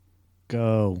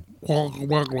Go.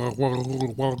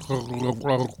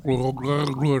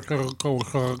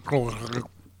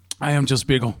 I am just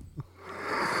Beagle.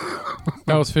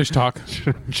 That was fish talk.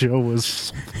 Joe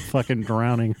was fucking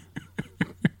drowning.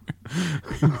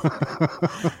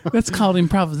 That's called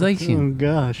improvisation. Oh,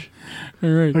 gosh. All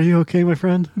right. Are you okay, my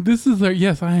friend? This is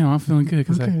yes, I am. I'm feeling good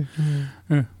because Okay.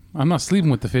 I'm not sleeping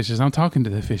with the fishes. I'm talking to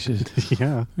the fishes.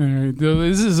 Yeah. All right.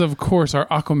 This is, of course, our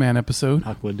Aquaman episode.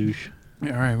 Aqua douche. All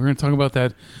right. We're going to talk about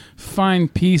that fine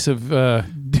piece of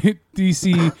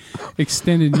DC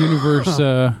Extended Universe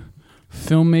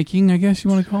filmmaking, I guess you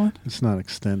want to call it. It's not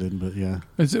extended, but yeah.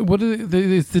 It's the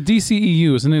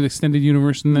DCEU, isn't it? Extended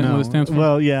Universe, isn't that what it stands for?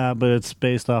 Well, yeah, but it's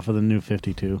based off of the New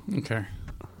 52. Okay.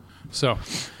 So.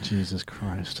 Jesus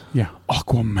Christ. Yeah.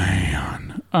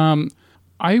 Aquaman.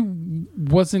 I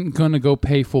wasn't going to go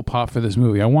pay full pop for this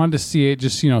movie. I wanted to see it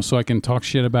just, so I can talk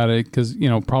shit about it because,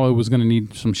 probably was going to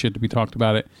need some shit to be talked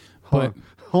about it. But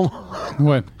Hold on.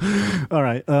 what? All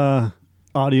right.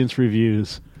 Audience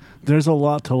reviews. There's a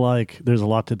lot to like. There's a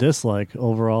lot to dislike.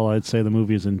 Overall, I'd say the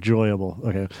movie is enjoyable.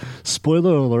 Okay.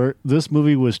 Spoiler alert. This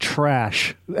movie was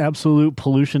trash. Absolute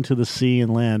pollution to the sea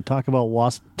and land. Talk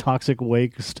about toxic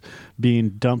waste being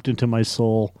dumped into my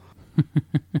soul.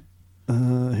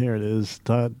 Here it is.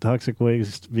 Toxic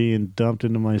waste being dumped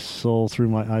into my soul through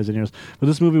my eyes and ears. But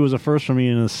this movie was a first for me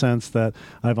in a sense that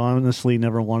I've honestly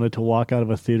never wanted to walk out of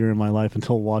a theater in my life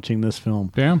until watching this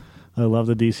film. Damn. I love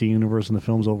the DC universe and the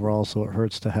films overall, so it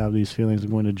hurts to have these feelings. I'm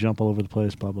going to jump all over the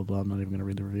place, blah, blah, blah. I'm not even going to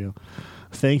read the review.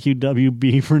 Thank you,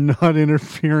 WB, for not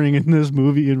interfering in this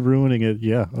movie and ruining it.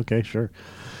 Yeah, okay, sure.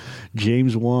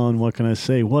 James Wan, what can I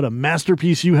say? What a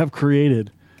masterpiece you have created.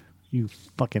 You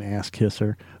fucking ass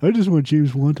kisser. I just want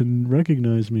James Wan to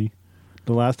recognize me.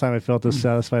 The last time I felt this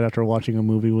satisfied after watching a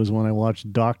movie was when I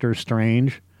watched Doctor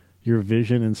Strange. Your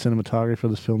vision and cinematography for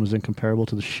this film is incomparable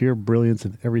to the sheer brilliance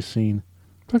in every scene.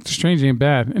 Doctor Strange ain't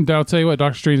bad. And I'll tell you what,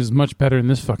 Doctor Strange is much better in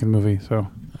this fucking movie. So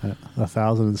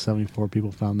 1,074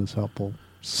 people found this helpful.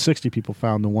 60 people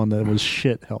found the one that was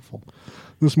shit helpful.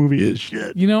 This movie is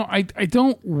shit. I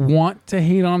don't want to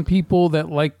hate on people that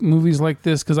like movies like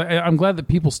this because I'm glad that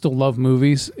people still love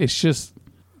movies. It's just,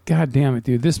 God damn it,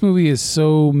 dude. This movie is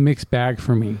so mixed bag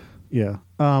for me. Yeah.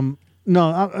 No,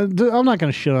 I'm not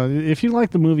going to shit on it. If you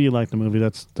like the movie, you like the movie.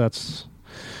 That's.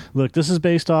 Look, this is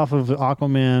based off of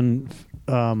Aquaman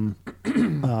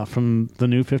from the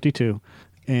New 52,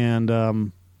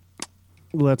 and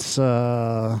let's.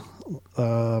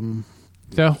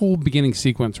 That whole beginning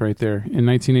sequence right there in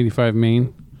 1985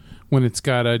 Maine, when it's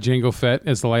got Jango Fett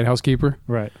as the lighthouse keeper.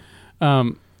 Right.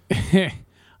 I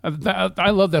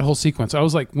love that whole sequence. I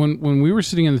was like, when we were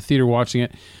sitting in the theater watching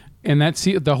it, and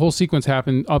the whole sequence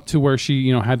happened up to where she,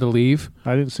 had to leave.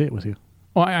 I didn't see it with you.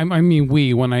 Well, I mean,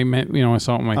 when I meant, I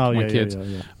saw it with my kids.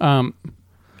 Yeah.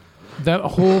 That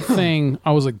whole thing,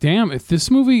 I was like, damn, if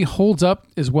this movie holds up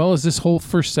as well as this whole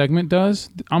first segment does,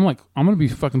 I'm going to be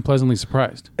fucking pleasantly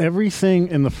surprised. Everything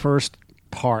in the first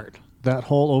part, that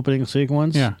whole opening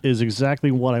sequence, is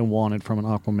exactly what I wanted from an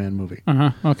Aquaman movie.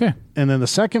 Okay. And then the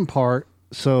second part,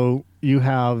 so you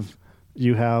have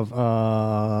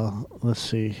let's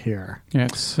see here. Yeah,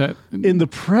 it's set. In the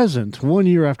present, 1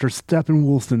 year after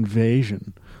Steppenwolf's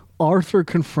invasion, Arthur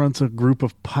confronts a group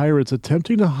of pirates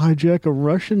attempting to hijack a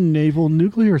Russian naval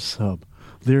nuclear sub.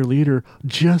 Their leader,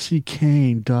 Jesse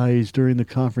Kane, dies during the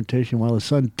confrontation while his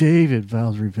son David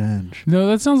vows revenge. No,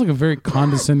 that sounds like a very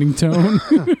condescending tone.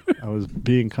 I was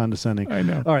being condescending. I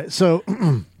know. All right, so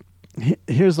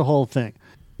here's the whole thing.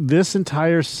 This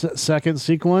entire second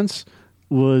sequence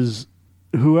was,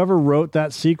 whoever wrote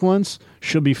that sequence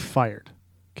should be fired.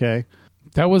 Okay?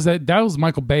 That was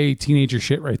Michael Bay teenager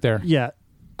shit right there. Yeah.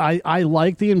 I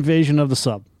like the invasion of the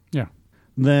sub. Yeah.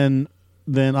 Then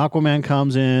Aquaman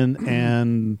comes in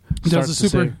and does a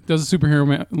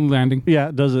superhero landing.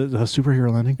 Yeah, does a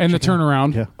superhero landing. And the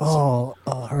turnaround. Yeah. Oh,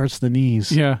 it hurts the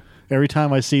knees. Yeah. Every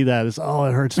time I see that, it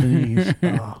hurts the knees.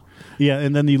 Oh. Yeah,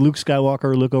 and then the Luke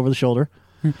Skywalker look over the shoulder.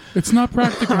 It's not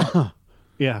practical.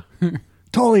 Yeah.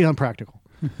 Totally unpractical.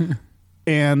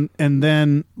 And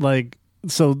then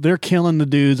so they're killing the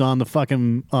dudes on the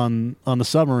fucking on the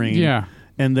submarine. Yeah.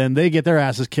 And then they get their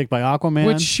asses kicked by Aquaman.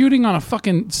 Which shooting on a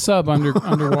fucking sub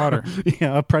underwater.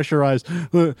 Yeah, pressurized.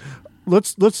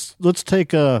 Let's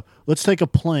take a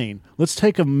plane. Let's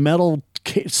take a metal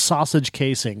sausage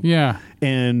casing. Yeah.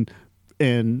 And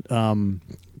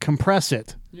compress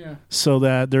it. Yeah. So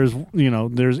that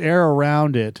there's air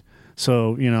around it.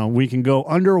 So, we can go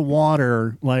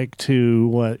underwater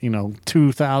to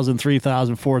 2,000,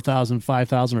 3,000, 4,000,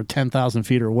 5,000 or 10,000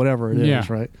 feet or whatever it is,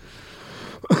 right?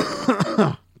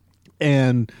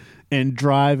 and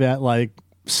drive at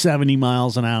 70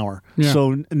 miles an hour. Yeah.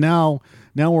 So now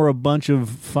we're a bunch of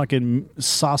fucking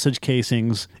sausage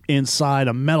casings inside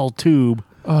a metal tube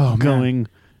going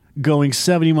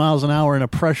 70 miles an hour in a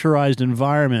pressurized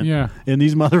environment. Yeah. And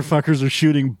these motherfuckers are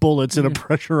shooting bullets in a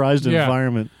pressurized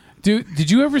environment. Dude, did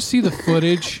you ever see the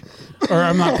footage, or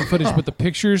I'm not the footage, but the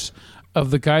pictures of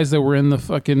the guys that were in the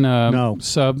fucking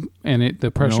sub and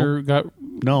the pressure got...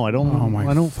 No, I don't. Oh my!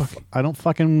 I don't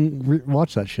fucking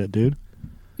watch that shit, dude.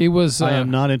 It was. I am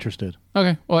not interested.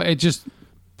 Okay, well,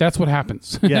 that's what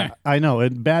happens. Yeah, I know.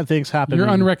 Bad things happen. You're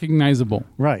unrecognizable.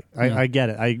 Right. I get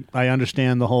it. I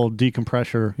understand the whole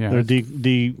decompressor.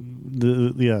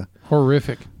 Yeah.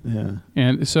 Horrific. Yeah.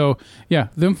 And so,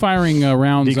 them firing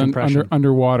rounds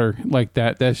underwater like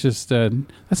that. That's just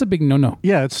that's a big no-no.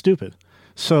 Yeah, it's stupid.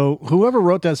 So whoever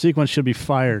wrote that sequence should be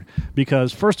fired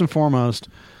because first and foremost.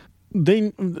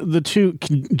 The two,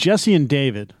 Jesse and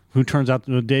David,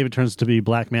 David turns to be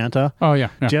Black Manta. Oh,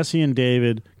 yeah. Jesse and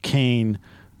David Kane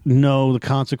know the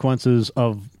consequences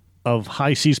of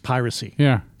high seas piracy.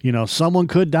 Yeah. Someone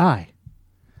could die.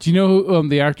 Do you know who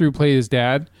the actor who played his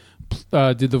dad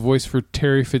did the voice for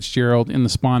Terry Fitzgerald in the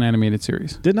Spawn animated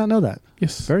series? Did not know that.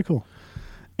 Yes. Very cool.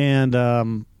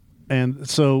 And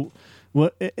so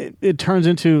what it turns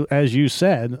into, as you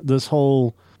said, this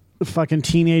whole fucking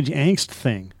teenage angst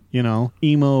thing.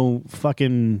 Emo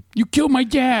fucking... You killed my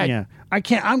dad. Yeah.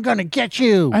 I'm going to get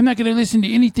you. I'm not going to listen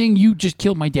to anything. You just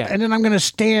killed my dad. And then I'm going to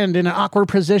stand in an awkward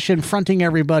position fronting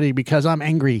everybody because I'm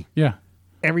angry. Yeah.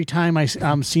 Every time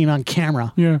I'm seen on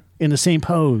camera. Yeah. In the same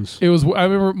pose. I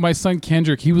remember my son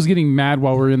Kendrick, he was getting mad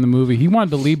while we were in the movie. He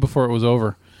wanted to leave before it was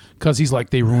over because he's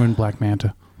like, they ruined Black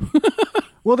Manta.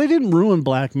 Well, they didn't ruin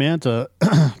Black Manta,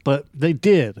 but they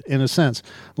did in a sense.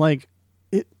 Like,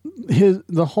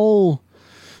 the whole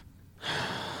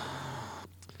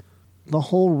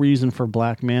reason for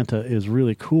Black Manta is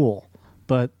really cool,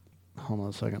 but hold on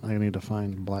a second. I need to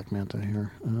find Black Manta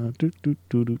here.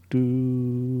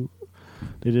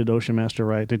 They did Ocean Master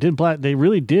right. They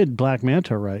really did Black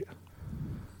Manta right.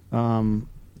 Yeah,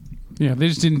 they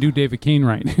just didn't do David Kane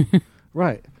right.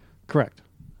 Right. Correct.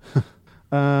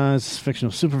 It's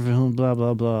fictional supervillain, blah,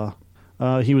 blah, blah.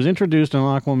 He was introduced in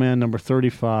Aquaman number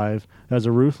 35 as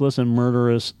a ruthless and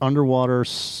murderous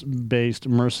underwater-based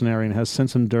mercenary and has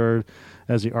since endured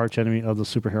as the archenemy of the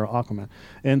superhero Aquaman.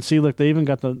 And see, look, they even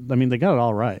got they got it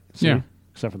all right. See? Yeah.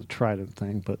 Except for the trident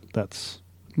thing, but that's...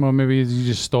 Well, maybe you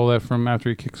just stole that from after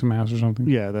he kicked some ass or something.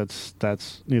 Yeah,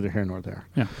 that's neither here nor there.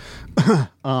 Yeah.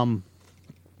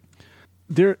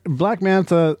 Black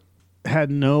Manta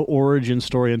had no origin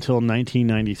story until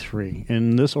 1993.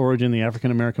 In this origin, the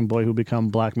African-American boy who became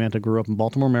Black Manta grew up in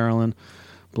Baltimore, Maryland,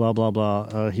 blah, blah,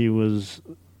 blah. He was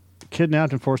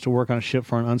kidnapped and forced to work on a ship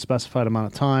for an unspecified amount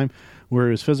of time where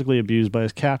he was physically abused by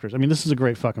his captors. I mean, this is a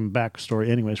great fucking backstory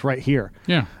anyways, right here.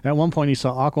 Yeah. At one point, he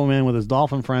saw Aquaman with his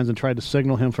dolphin friends and tried to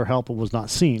signal him for help but was not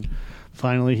seen.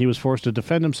 Finally, he was forced to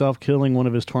defend himself, killing one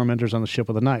of his tormentors on the ship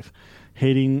with a knife.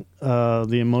 Hating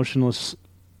the emotionless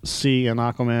sea and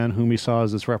Aquaman, whom he saw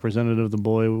as its representative, the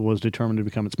boy was determined to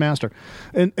become its master.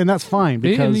 And that's fine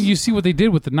because... And you see what they did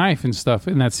with the knife and stuff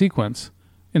in that sequence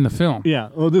in the film. Yeah.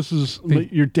 Oh, this is...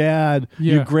 your dad,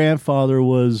 your grandfather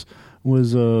was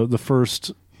the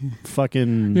first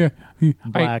fucking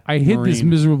black I hid Marine. this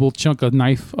miserable chunk of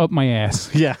knife up my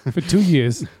ass yeah. for 2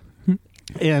 years.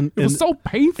 And it was so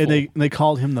painful. And they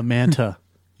called him the Manta,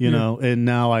 you know, and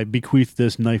now I bequeath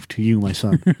this knife to you, my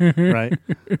son. Right?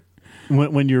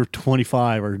 When you're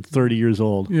 25 or 30 years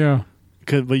old. Yeah.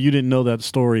 But you didn't know that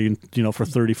story, for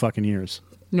 30 fucking years.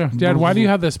 Yeah. Dad, why do you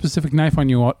have that specific knife on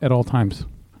you at all times?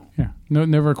 Yeah. No,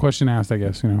 never a question asked, I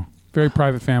guess, Very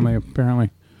private family, apparently.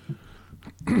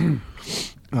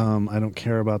 I don't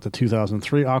care about the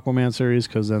 2003 Aquaman series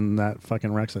because then that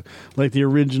fucking wrecks it. Like the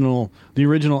original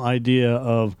idea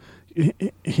of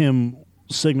him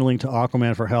signaling to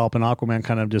Aquaman for help and Aquaman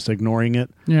kind of just ignoring it.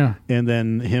 Yeah. And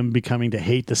then him becoming to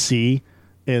hate the sea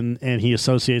and he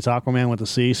associates Aquaman with the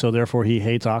sea, so therefore he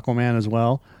hates Aquaman as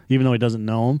well, even though he doesn't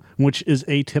know him, which is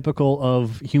atypical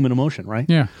of human emotion, right?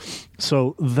 Yeah.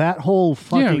 So that whole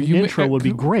fucking intro would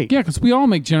be great. Yeah, because we all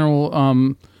make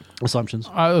general assumptions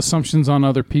on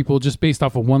other people just based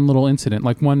off of one little incident,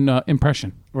 like one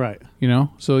impression. Right.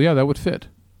 So yeah, that would fit.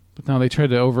 But now they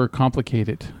tried to overcomplicate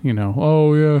it,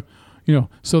 Oh, yeah.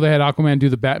 So they had Aquaman do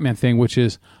the Batman thing, which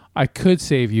is, I could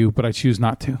save you, but I choose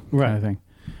not to, right. kind of thing.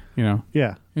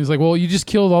 Yeah. He's like, well, you just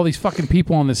killed all these fucking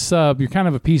people on this sub. You're kind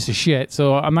of a piece of shit,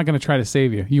 so I'm not going to try to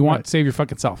save you. You want to save your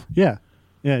fucking self. Yeah.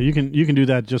 Yeah, you can do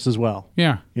that just as well.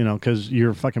 Yeah. Because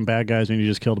you're fucking bad guys and you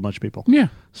just killed a bunch of people. Yeah.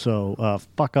 So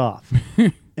fuck off.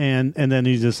 and then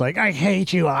he's just like, I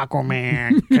hate you,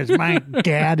 Aquaman, because my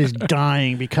dad is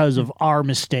dying because of our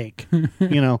mistake.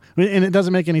 And it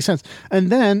doesn't make any sense.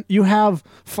 And then you have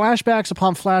flashbacks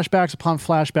upon flashbacks upon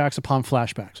flashbacks upon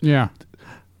flashbacks. Yeah.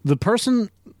 The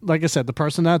person, like I said, the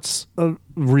person that's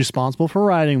responsible for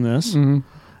writing this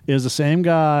is the same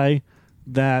guy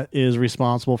that is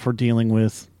responsible for dealing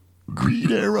with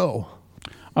Green Arrow.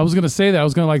 I was going to say that. I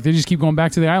was going to they just keep going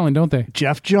back to the island, don't they?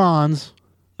 Jeff Johns,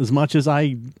 as much as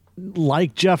I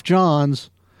like Jeff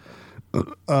Johns, some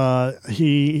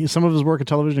of his work in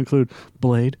television include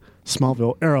Blade,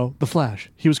 Smallville, Arrow, The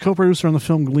Flash. He was co-producer on the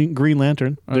film Green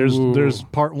Lantern. There's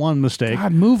part 1 mistake.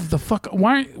 God, move the fuck.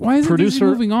 Why is it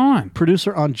moving on?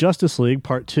 Producer on Justice League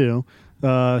part 2.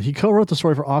 He co-wrote the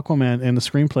story for Aquaman and the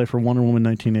screenplay for Wonder Woman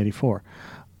 1984.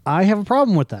 I have a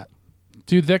problem with that.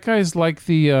 Dude, that guy's like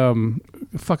the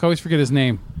I always forget his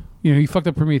name. He fucked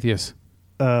up Prometheus.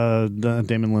 Damon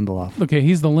Lindelof. Okay,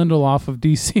 he's the Lindelof of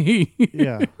DC.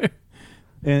 Yeah.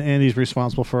 And he's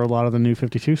responsible for a lot of the New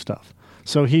 52 stuff.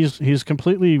 So he's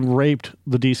completely raped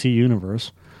the DC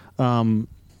universe.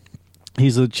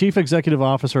 He's the chief executive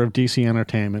officer of DC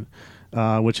Entertainment,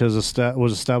 which was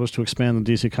established to expand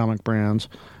the DC comic brands.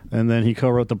 And then he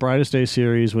co-wrote the Brightest Day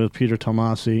series with Peter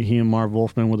Tomasi. He and Marv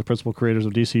Wolfman were the principal creators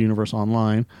of DC Universe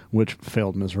Online, which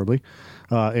failed miserably.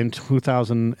 In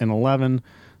 2011,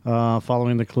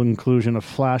 following the conclusion of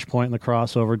Flashpoint and the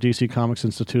crossover, DC Comics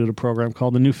instituted a program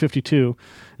called the New 52,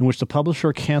 in which the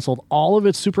publisher canceled all of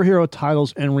its superhero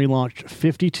titles and relaunched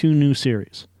 52 new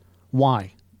series.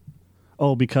 Why?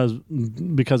 Oh, because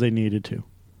they needed to.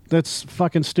 That's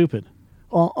fucking stupid.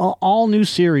 All new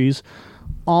series,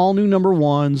 all new number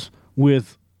ones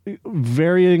with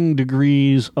varying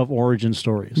degrees of origin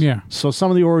stories. Yeah. So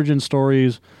some of the origin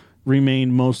stories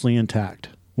remained mostly intact,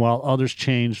 while others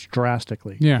changed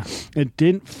drastically. Yeah. It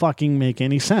didn't fucking make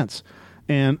any sense.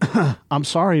 And I'm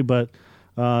sorry, but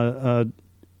I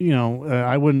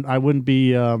wouldn't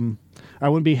be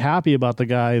happy about the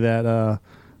guy that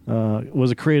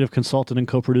was a creative consultant and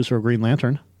co-producer of Green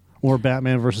Lantern, or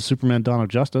Batman versus Superman: Dawn of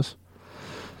Justice,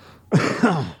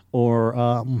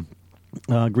 or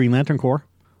Green Lantern Corps.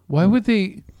 Why would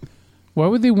they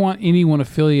want anyone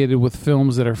affiliated with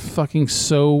films that are fucking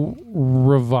so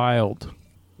reviled?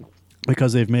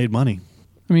 Because they've made money.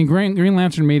 I mean, Green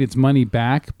Lantern made its money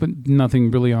back, but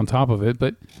nothing really on top of it.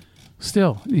 But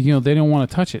still, they don't want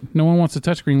to touch it. No one wants to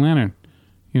touch Green Lantern.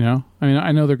 I mean,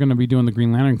 I know they're going to be doing the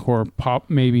Green Lantern Corps pop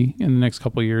maybe in the next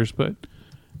couple of years, but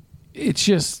it's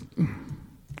just...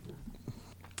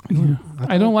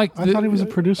 I don't like... I thought he was a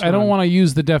producer. I don't want to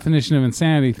use the definition of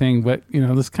insanity thing, but,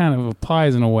 this kind of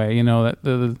applies in a way,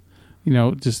 that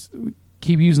just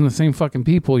keep using the same fucking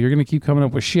people. You're going to keep coming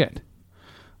up with shit.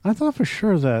 I thought for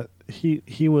sure that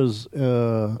he was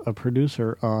a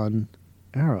producer on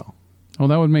Arrow. Well,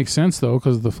 that would make sense, though,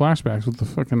 because of the flashbacks with the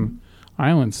fucking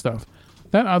island stuff.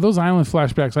 Those island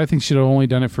flashbacks, I think, should have only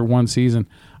done it for one season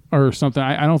or something.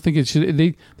 I don't think it should...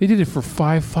 They did it for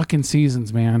 5 fucking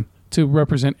seasons, man, to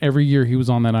represent every year he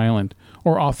was on that island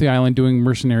or off the island doing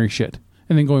mercenary shit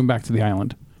and then going back to the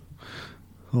island.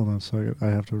 Hold on a second. I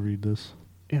have to read this.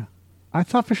 Yeah. I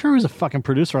thought for sure he was a fucking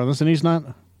producer on this, and he's not.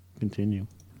 Continue.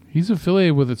 He's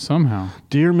affiliated with it somehow.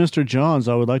 Dear Mr. Johns,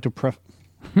 I would like to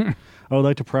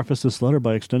preface this letter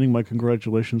by extending my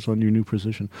congratulations on your new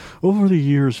position. Over the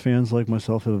years, fans like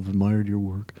myself have admired your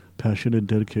work, passion, and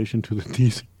dedication to the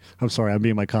DC... I'm sorry, I'm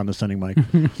being my condescending mic.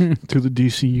 To the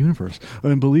DC universe.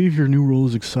 I believe your new role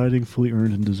is exciting, fully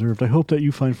earned, and deserved. I hope that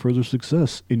you find further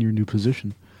success in your new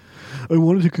position. I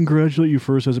wanted to congratulate you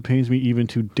first, as it pains me even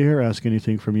to dare ask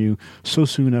anything from you so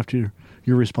soon after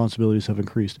your responsibilities have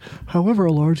increased. However,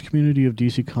 a large community of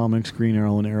DC Comics, Green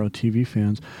Arrow, and Arrow TV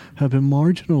fans have been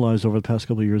marginalized over the past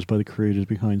couple of years by the creators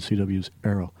behind CW's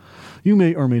Arrow. You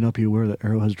may or may not be aware that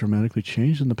Arrow has dramatically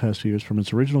changed in the past few years from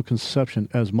its original conception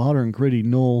as modern, gritty,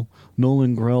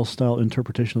 Nolan Grell-style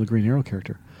interpretation of the Green Arrow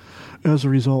character. As a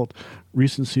result,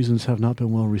 recent seasons have not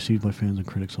been well received by fans and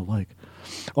critics alike.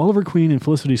 Oliver Queen and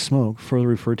Felicity Smoke, further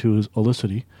referred to as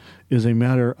Olicity, is a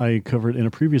matter I covered in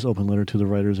a previous open letter to the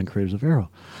writers and creators of Arrow.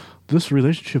 This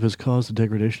relationship has caused the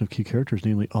degradation of key characters,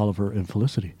 namely Oliver and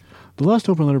Felicity. The last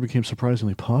open letter became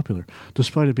surprisingly popular,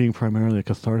 despite it being primarily a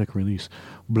cathartic release.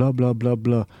 Blah, blah, blah,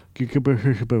 blah. I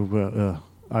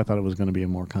thought it was going to be a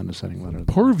more condescending letter.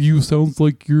 Part of you sounds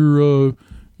like you're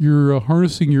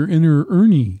harnessing your inner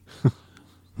Ernie.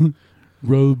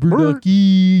 Rubber Ducky,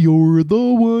 you're the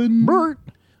one. Bert!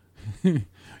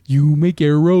 You make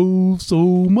Arrow so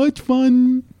much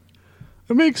fun.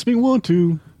 It makes me want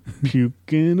to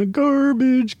Puke in a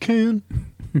garbage can.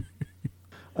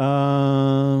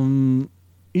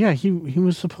 Yeah, he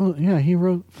was supposed. Yeah, he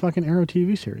wrote fucking Arrow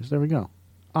TV series. There we go.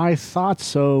 I thought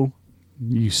so.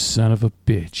 You son of a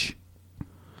bitch.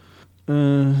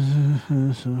 It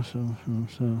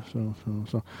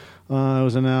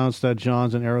was announced that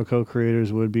Johns and Arrow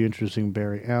co-creators would be introducing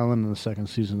Barry Allen in the second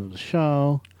season of the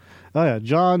show. Oh yeah,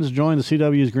 Johns joined the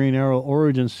CW's Green Arrow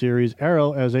origin series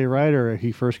Arrow as a writer.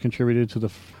 He first contributed to the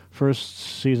first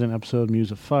season episode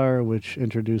Muse of Fire, which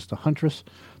introduced the Huntress,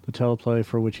 the teleplay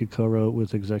for which he co-wrote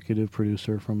with executive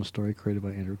producer from a story created by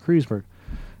Andrew Kreisberg.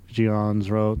 Johns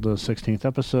wrote the 16th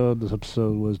episode. This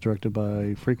episode was directed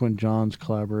by frequent Johns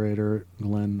collaborator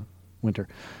Glenn Winter.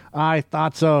 I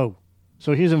thought so.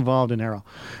 So he's involved in Arrow.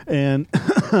 And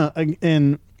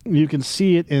and you can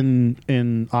see it in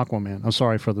Aquaman. I'm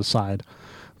sorry for the side,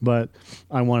 but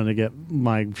I wanted to get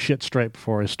my shit straight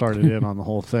before I started in on the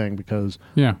whole thing because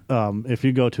if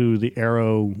you go to the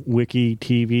Arrow Wiki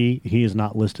TV, he is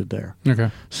not listed there.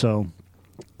 Okay. So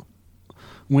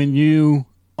when you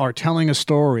are telling a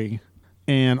story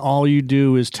and all you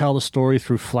do is tell the story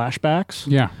through flashbacks,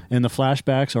 and the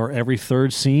flashbacks are every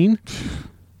third scene,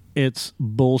 it's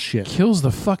bullshit. Kills the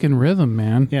fucking rhythm,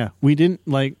 man. Yeah, we didn't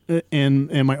like,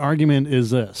 and my argument is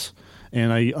this,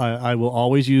 and I will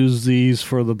always use these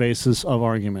for the basis of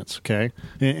arguments. Okay,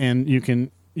 and you can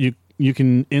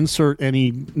insert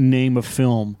any name of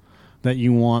film that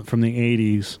you want from the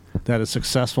 80s that is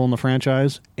successful in the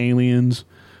franchise. Aliens,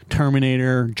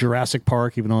 Terminator, Jurassic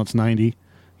Park, even though it's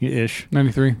 90-ish.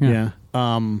 93, yeah.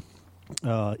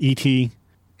 E.T.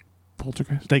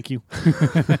 Poltergeist. Thank you.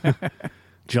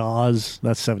 Jaws,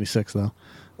 that's 76, though.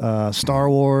 Star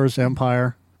Wars,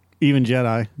 Empire, even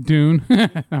Jedi. Dune.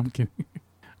 I'm kidding.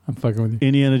 I'm fucking with you.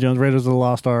 Indiana Jones, Raiders of the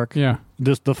Lost Ark. Yeah.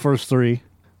 Just the first three.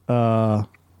 Hold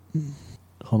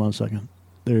on a second.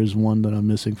 There's one that I'm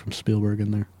missing from Spielberg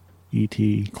in there.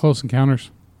 E.T. Close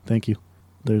Encounters. Thank you.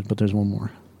 But there's one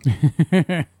more.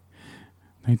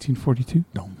 1942?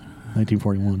 No,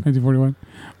 1941. 1941.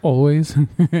 Always.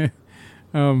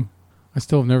 I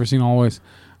still have never seen Always.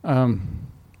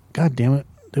 God damn it!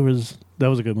 That was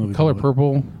a good movie. Color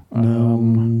Purple.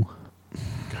 No.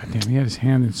 God damn, he had his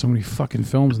hand in so many fucking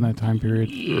films in that time period.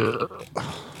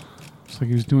 It's like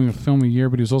he was doing a film a year,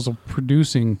 but he was also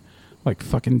producing like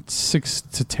fucking 6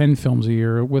 to 10 films a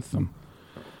year with them.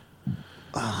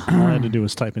 All I had to do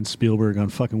was type in Spielberg on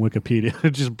fucking Wikipedia.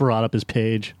 It just brought up his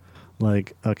page.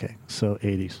 Like, okay, so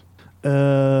 80s.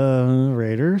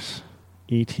 Raiders,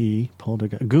 E.T.,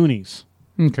 Poltergeist, Goonies.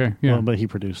 Okay, yeah. Well, but he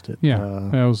produced it. Yeah,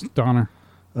 that was Donner.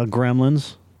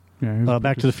 Gremlins. Yeah,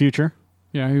 Back to the Future.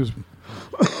 Yeah, he was.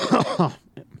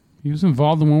 He was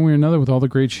involved in one way or another with all the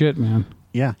great shit, man.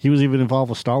 Yeah, he was even involved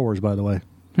with Star Wars, by the way.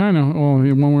 I know. Well,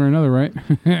 in one way or another, right?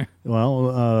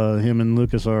 Well, him and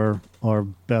Lucas are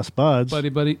best buds.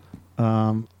 Buddy.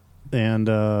 And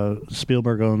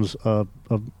Spielberg owns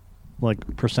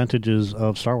like percentages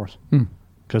of Star Wars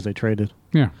because they traded.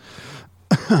 Yeah.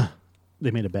 They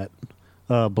made a bet.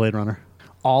 Blade Runner.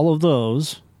 All of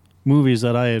those movies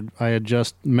that I had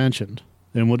just mentioned,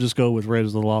 and we'll just go with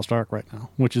Raiders of the Lost Ark right now,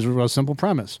 which is a simple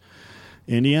premise.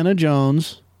 Indiana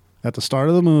Jones, at the start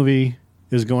of the movie,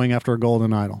 is going after a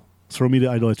golden idol. Throw me the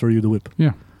idol, I throw you the whip.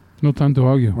 Yeah. No time to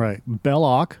argue. Right.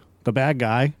 Belloc, the bad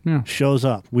guy, shows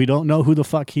up. We don't know who the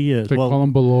fuck he is. They call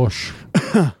him Balosh.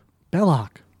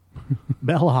 Belloc.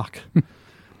 Belloc.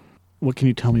 What can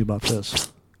you tell me about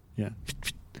this? Yeah.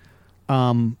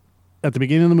 At the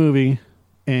beginning of the movie,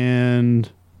 and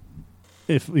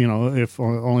if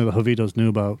only the Jovitos knew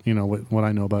about, what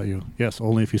I know about you. Yes,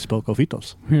 only if you spoke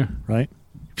Jovitos. Yeah. Right?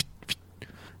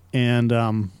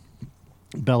 And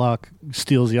Belloc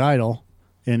steals the idol,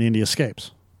 and Indy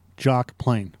escapes. Jock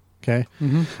plane. Okay?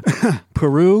 Mm-hmm.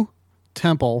 Peru,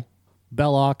 Temple,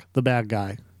 Belloc, the bad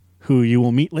guy, who you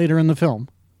will meet later in the film.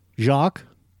 Jacques,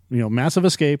 massive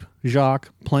escape, Jacques,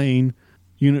 plane,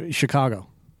 Chicago.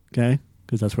 Okay?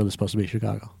 Because that's where they're supposed to be,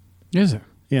 Chicago. Is it?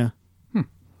 Yeah. You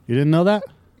didn't know that?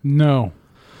 No.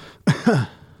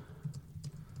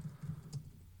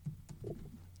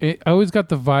 I always got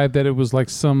the vibe that it was like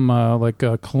some like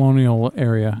a colonial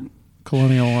area,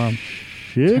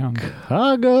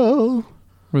 Chicago,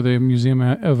 where the Museum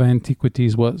of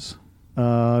Antiquities was.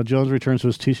 Jones returns to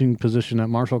his teaching position at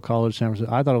Marshall College, San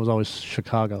Francisco. I thought it was always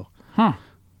Chicago. Huh.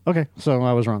 Okay, so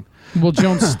I was wrong. Well,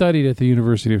 Jones studied at the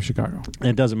University of Chicago.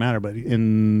 It doesn't matter, but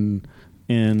in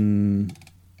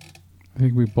I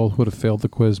think we both would have failed the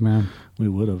quiz, man. We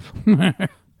would have.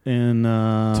 In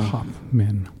top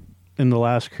men. In The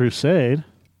Last Crusade,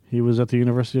 he was at the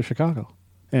University of Chicago.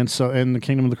 And so in the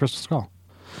Kingdom of the Crystal Skull.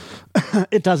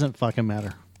 It doesn't fucking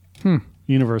matter. You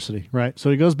University, right? So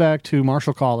he goes back to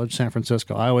Marshall College, San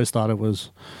Francisco. I always thought it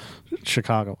was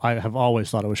Chicago. I have always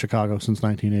thought it was Chicago since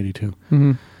 1982.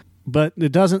 Mm-hmm. But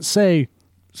it doesn't say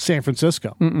San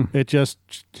Francisco. It just,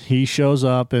 he shows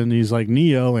up and he's like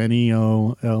Neo,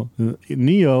 N-E-O,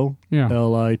 Neo, Yeah.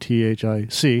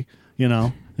 L-I-T-H-I-C, you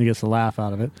know, he gets a laugh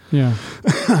out of it. Yeah.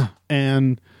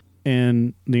 And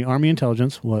the Army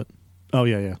intelligence, what? Oh,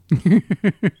 yeah.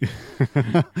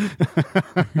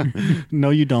 No,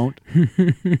 you don't.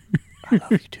 I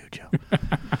love you too, Joe.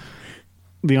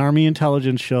 The Army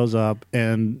intelligence shows up,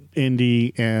 and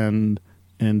Indy and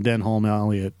Denholm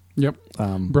Elliott. Yep.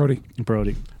 Brody.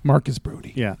 Marcus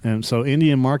Brody. Yeah, and so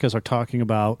Indy and Marcus are talking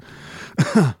about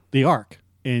the Ark,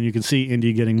 and you can see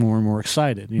Indy getting more and more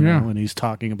excited, you know, and he's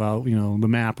talking about, you know, the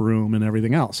map room and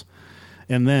everything else.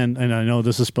 And then, and I know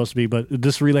this is supposed to be, but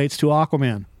this relates to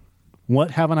Aquaman.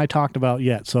 What haven't I talked about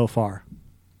yet so far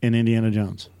in Indiana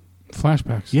Jones?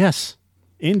 Flashbacks. Yes.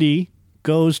 Indy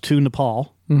goes to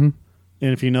Nepal. Mm-hmm.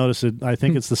 And if you notice it, I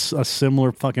think it's a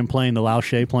similar fucking plane, the Lao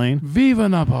She plane. Viva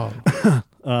Nepal.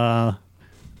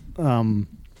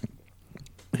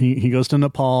 He goes to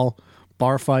Nepal.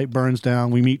 Bar fight burns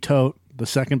down. We meet Tote, the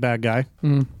second bad guy.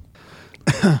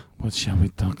 What shall we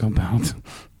talk about?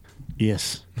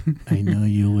 Yes, I know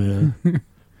you will.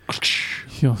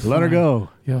 Let her go.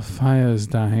 Your fire is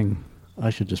dying.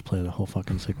 I should just play the whole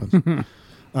fucking sequence.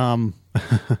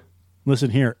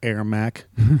 Listen here, Air Mac.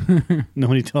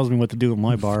 Nobody tells me what to do with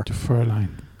my bar. To Fräulein.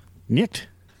 Nicked.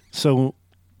 So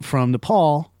from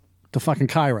Nepal to fucking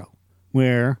Cairo,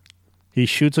 where he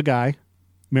shoots a guy,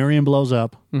 Marion blows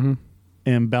up,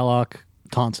 and Belloc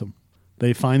taunts him.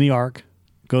 They find the Ark,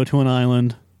 go to an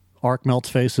island, Ark melts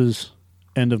faces,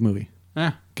 end of movie.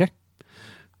 Okay.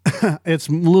 It's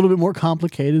a little bit more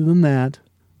complicated than that,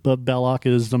 but Belloc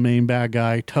is the main bad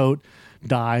guy. Tote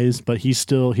dies, but he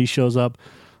shows up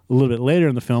a little bit later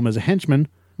in the film as a henchman,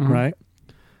 right?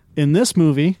 In this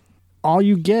movie, all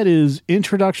you get is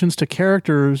introductions to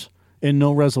characters and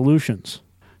no resolutions.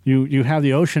 You have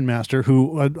the Ocean Master,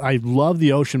 who I love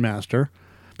the Ocean Master.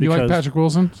 You like Patrick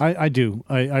Wilson? I do.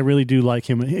 I really do like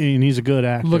him, and he's a good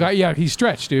actor. Look, he's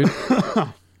stretched, dude.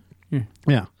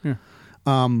 Yeah.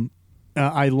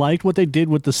 I liked what they did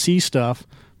with the sea stuff.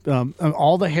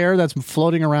 All the hair that's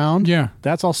floating around. Yeah,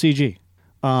 that's all CG.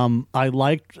 I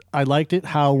liked it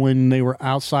how when they were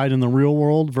outside in the real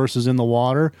world versus in the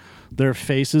water, their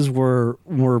faces were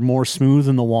more smooth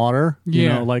in the water. You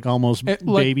know, like almost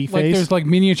baby face. Like there's like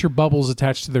miniature bubbles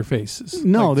attached to their faces.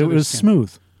 No, like it was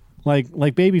smooth.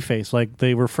 Like baby face, like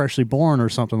they were freshly born or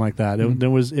something like that. It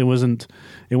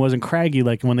wasn't craggy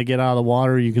like when they get out of the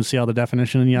water. You can see all the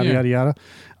definition and yada yada.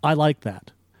 I like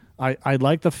that. I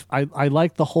liked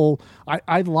the whole.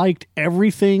 I liked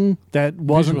everything that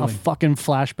wasn't visually a fucking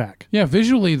flashback. Yeah,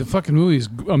 visually the fucking movie is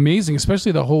amazing,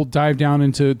 especially the whole dive down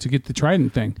into to get the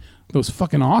trident thing. It was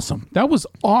fucking awesome. That was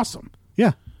awesome.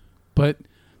 Yeah, but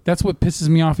that's what pisses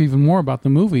me off even more about the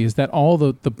movie is that all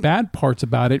the bad parts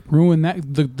about it ruin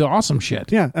the awesome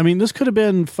shit. Yeah, I mean this could have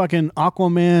been fucking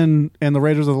Aquaman and the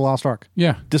Raiders of the Lost Ark.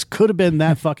 Yeah, this could have been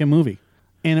that fucking movie,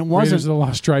 and it wasn't. Raiders of the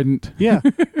Lost Trident. Yeah,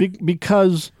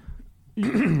 because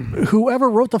whoever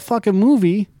wrote the fucking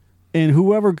movie and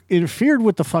whoever interfered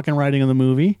with the fucking writing of the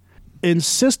movie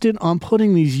insisted on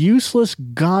putting these useless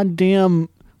goddamn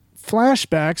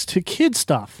flashbacks to kid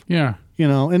stuff. Yeah. You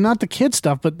know, and not the kid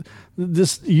stuff, but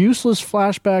this useless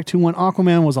flashback to when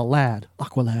Aquaman was a lad.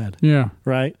 Aqualad. Yeah.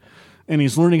 Right? And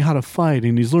he's learning how to fight,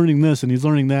 and he's learning this, and he's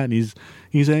learning that, and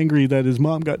he's angry that his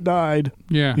mom got died.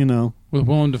 Yeah. You know. With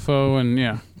Willem Dafoe and,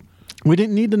 yeah. We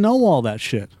didn't need to know all that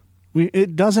shit.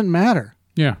 It doesn't matter.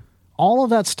 Yeah. All of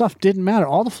that stuff didn't matter.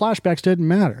 All the flashbacks didn't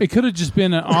matter. It could have just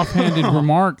been an offhanded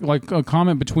remark, like a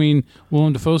comment between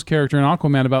Willem Dafoe's character and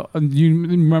Aquaman about, you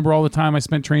remember all the time I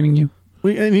spent training you?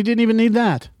 And he didn't even need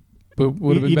that. But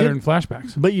would have been better in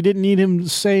flashbacks. But you didn't need him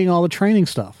saying all the training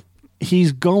stuff.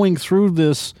 He's going through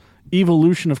this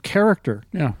evolution of character.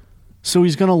 Yeah. So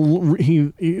he's gonna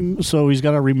he's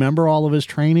got to remember all of his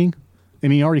training,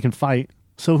 and he already can fight.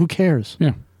 So who cares?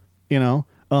 Yeah. You know.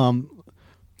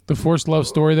 The forced love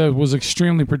story that was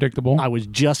extremely predictable. I was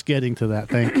just getting to that.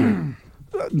 Thank you.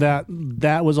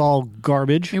 That was all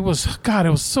garbage. It was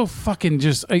so fucking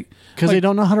just because they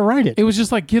don't know how to write it. It was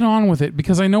just like, get on with it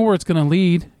because I know where it's going to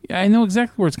lead. I know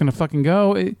exactly where it's going to fucking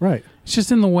go. Right. It's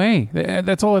just in the way.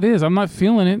 That's all it is. I'm not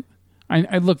feeling it.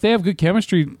 I look, they have good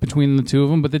chemistry between the two of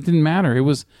them, but that didn't matter.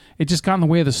 It just got in the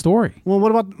way of the story. Well,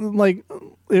 what about like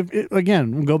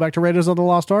again, go back to Raiders of the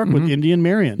Lost Ark with Indy and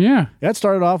Marion. Yeah. That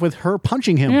started off with her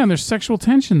punching him. Yeah, and there's sexual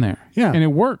tension there. Yeah. And it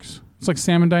works. It's like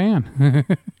Sam and Diane.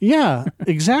 Yeah,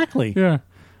 exactly. Yeah.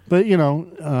 But, you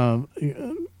know,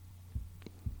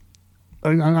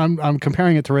 I'm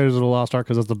comparing it to Raiders of the Lost Ark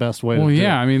because it's the best way. Well, to do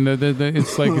yeah. it. I mean,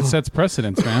 it's like it sets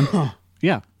precedence, man.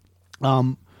 Yeah.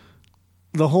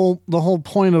 The whole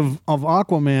point of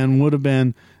Aquaman would have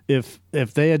been if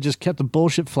they had just kept the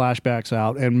bullshit flashbacks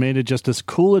out and made it just this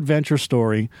cool adventure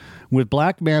story with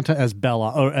Black Manta as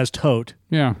Bella or as Tote,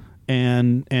 Yeah.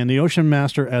 and the Ocean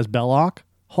Master as Belloc.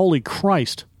 Holy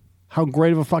Christ, how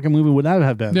great of a fucking movie would that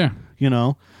have been? Yeah. You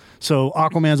know. So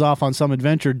Aquaman's off on some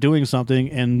adventure doing something,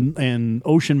 and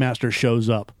Ocean Master shows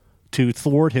up to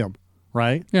thwart him.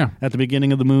 Right. Yeah. At the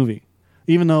beginning of the movie.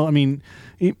 Even though, I mean,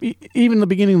 even the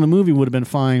beginning of the movie would have been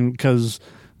fine because,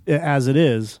 as it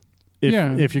is,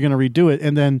 if you're going to redo it,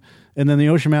 and then the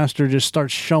Ocean Master just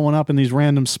starts showing up in these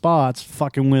random spots,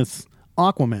 fucking with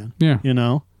Aquaman. Yeah. You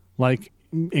know, like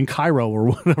in Cairo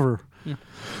or whatever.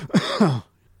 Yeah.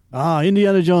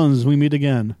 Indiana Jones, we meet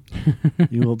again.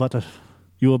 You are but a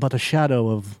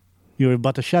shadowy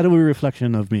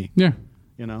reflection of me. Yeah.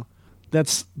 You know,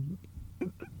 that's.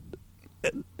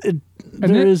 And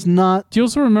There is not. Do you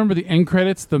also remember the end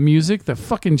credits, the music, the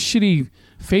fucking shitty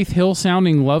Faith Hill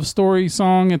sounding love story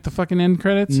song at the fucking end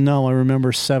credits? No, I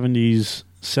remember 70s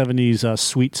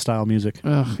Sweet style music.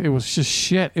 Ugh, it was just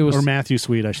shit. It was Or Matthew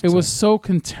Sweet, I should say. It was so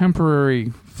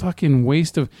contemporary, fucking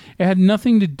waste of. It had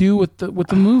nothing to do with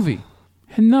the movie.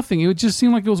 It had nothing. It just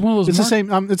seemed like it was one of those. It's the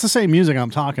same. It's the same music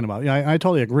I'm talking about. Yeah, I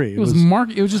totally agree. It was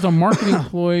It was just a marketing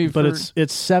ploy. But it's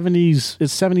 70s.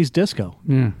 It's 70s disco.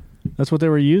 Yeah. That's what they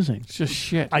were using. It's just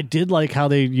shit. I did like how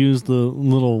they used the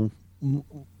little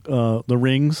the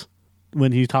rings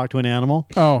when he talked to an animal.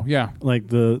 Oh yeah, like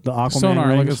the Aquaman sonar,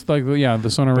 rings. like it's like the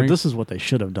sonar But rings. this is what they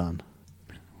should have done.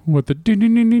 What the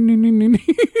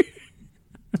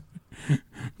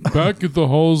back at the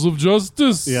halls of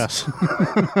justice. Yes.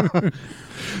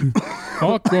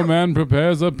 Aquaman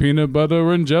prepares a peanut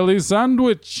butter and jelly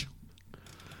sandwich.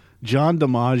 John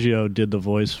DiMaggio did the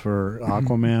voice for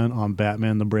Aquaman on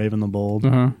Batman: The Brave and the Bold. Uh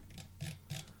huh.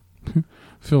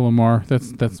 Phil Lamar.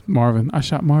 That's Marvin. I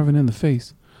shot Marvin in the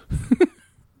face.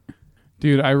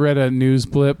 Dude, I read a news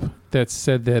blip that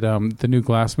said that the new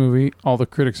Glass movie, all the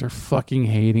critics are fucking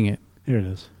hating it. Here it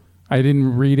is. I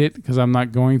didn't read it because I'm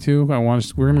not going to.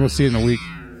 We're gonna go see it in a week.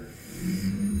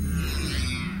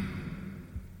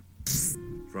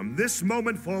 From this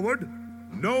moment forward,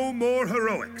 no more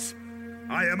heroics.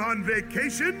 I am on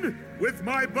vacation with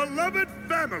my beloved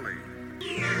family.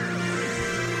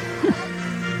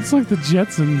 It's like the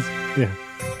Jetsons. Yeah.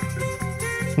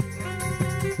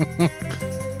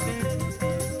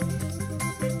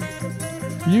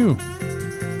 You.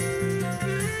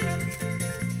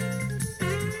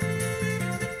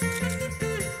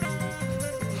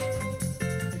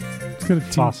 It's got a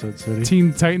Faucet City.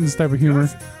 Teen Titans type of humor.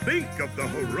 Just think of the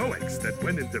heroics that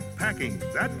went into packing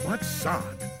that much sod.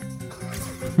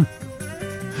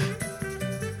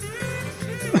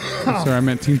 Sorry, I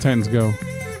meant Teen Titans Go.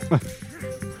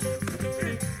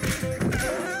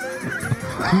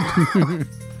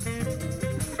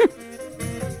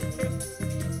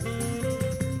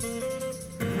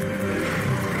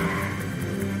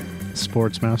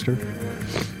 Sportsmaster.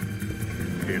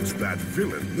 It's that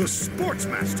villain, the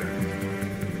Sportsmaster.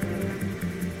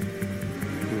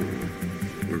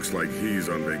 Looks like he's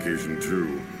on vacation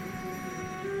too.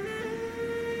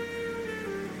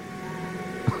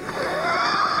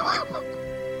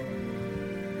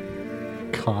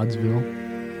 Codsville.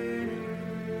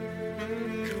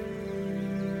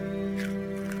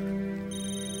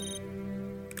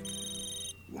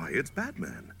 Why, it's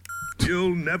Batman.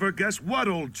 You'll never guess what,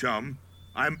 old chum.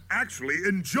 I'm actually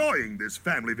enjoying this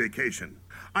family vacation.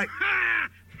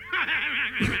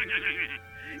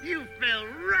 You fell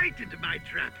right into my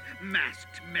trap,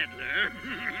 masked meddler.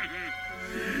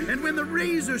 And when the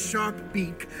razor-sharp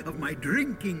beak of my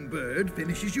drinking bird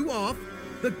finishes you off,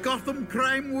 the Gotham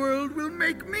crime world will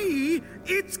make me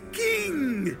its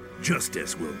king.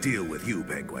 Justice will deal with you,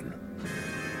 Penguin.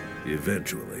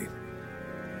 Eventually.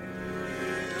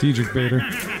 Diedrich Bader.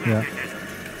 Yeah.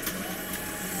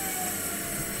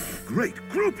 Great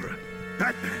grouper.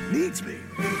 Batman needs me.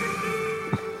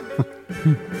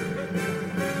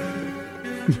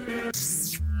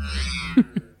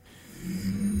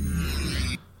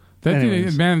 That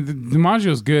man,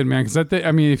 DiMaggio's good, man. Because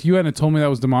if you hadn't told me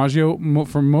that was DiMaggio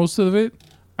for most of it,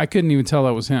 I couldn't even tell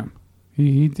that was him.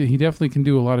 He definitely can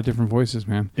do a lot of different voices,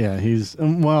 man. Yeah, he's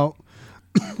well.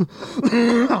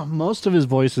 Most of his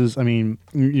voices. I mean,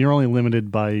 you're only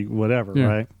limited by whatever, Yeah.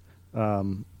 right? Yeah,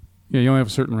 you only have a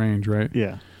certain range, right?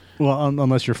 Yeah. Well,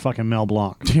 unless you're fucking Mel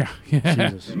Blanc. Yeah.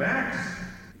 Jesus. Max,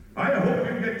 I hope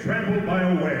you get trampled by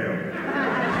a whale.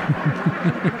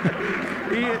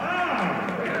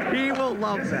 He will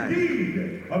love that.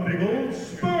 Indeed, a big old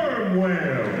sperm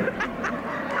whale.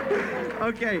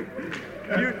 Okay.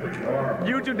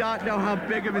 You do not know how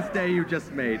big a mistake you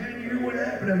just made. You know what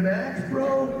happened to Max,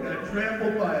 bro? Got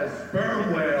trampled by a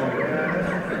sperm whale,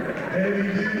 man. Heavy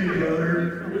duty,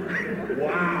 brother.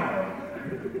 Wow.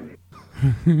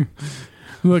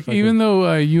 Look, even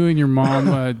though you and your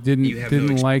mom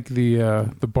didn't like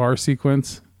the bar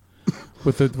sequence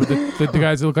with the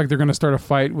guys that look like they're going to start a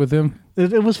fight with him,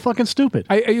 It was fucking stupid.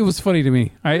 it was funny to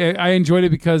me. I enjoyed it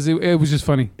because it was just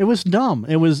funny. It was dumb.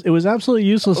 It was absolutely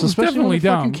useless, It was especially when definitely it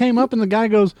fucking dumb. came up and the guy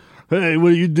goes, "Hey,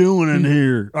 what are you doing in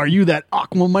here? Are you that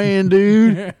Aquaman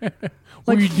dude?"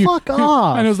 What Like, are you fuck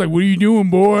off. And I was like, "What are you doing,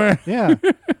 boy? Yeah.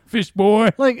 Fish boy."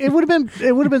 Like it would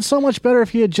have been so much better if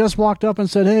he had just walked up and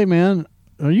said, "Hey man,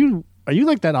 are you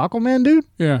like that Aquaman dude?"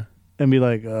 Yeah. And be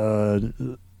like,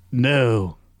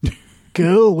 no.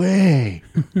 Go away.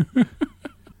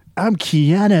 I'm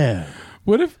Keanu.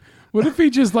 What if he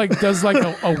just like does like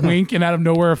a wink and out of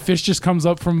nowhere a fish just comes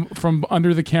up from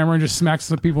under the camera and just smacks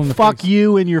the people in the Fuck face?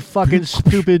 you and your fucking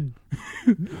stupid.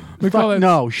 We call Fuck it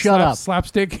no, shut up.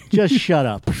 slapstick. Just shut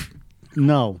up.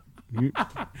 No.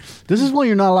 This is why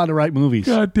you're not allowed to write movies.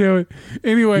 God damn it.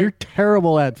 Anyway, You're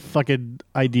terrible at fucking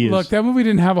ideas look, that movie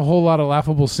didn't have a whole lot of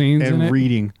laughable scenes in and it.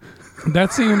 reading.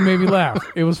 That scene made me laugh.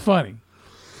 It was funny.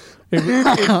 It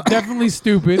was definitely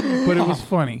stupid, but it was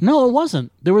funny. No, it wasn't.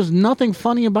 There was nothing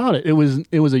funny about it. It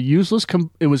was a useless.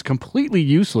 It was completely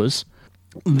useless.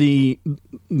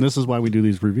 This is why we do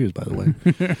these reviews, by the way.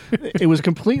 It was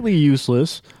completely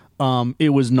useless. It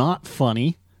was not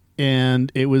funny,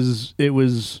 and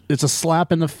it's a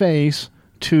slap in the face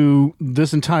to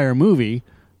this entire movie,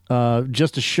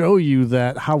 just to show you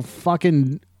that how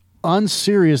fucking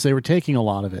unserious they were taking a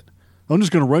lot of it. I'm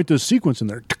just going to write this sequence in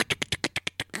there.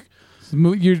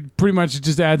 You pretty much it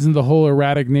just adds in the whole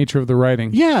erratic nature of the writing.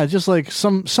 Yeah, just like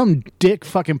some dick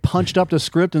fucking punched up the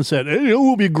script and said, "Hey, it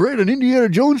will be great an Indiana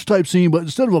Jones type scene, but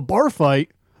instead of a bar fight,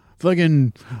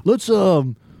 fucking let's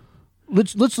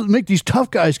make these tough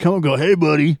guys come and go, hey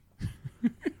buddy,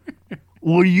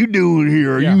 what are you doing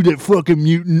here? Are Yeah. you that fucking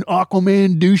mutant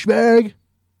Aquaman douchebag?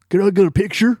 Can I get a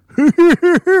picture?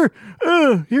 Here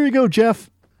you go, Jeff."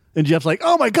 And Jeff's like,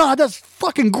 "Oh my god, that's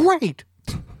fucking great."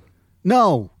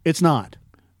 No, it's not.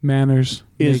 Manners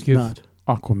Is maketh not.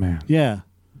 Aquaman. Yeah.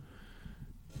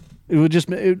 It would just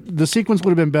the sequence would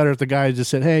have been better if the guy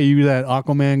just said, "Hey, you that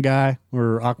Aquaman guy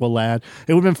or Aqualad?"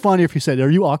 It would have been funny if he said,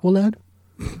 "Are you Aqualad?"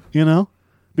 You know,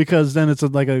 because then it's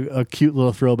like a cute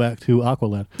little throwback to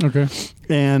Aqualad. Okay.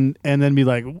 And then be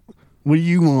like, "What do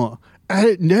you want?"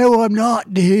 No, I'm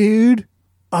not, dude.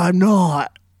 I'm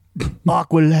not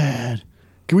Aqualad.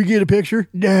 Can we get a picture?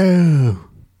 No.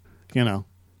 You know,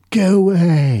 go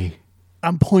away.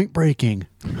 I'm point breaking.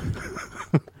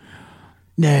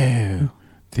 No.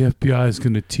 The FBI is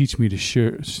going to teach me to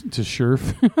surf. to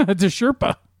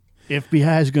Sherpa.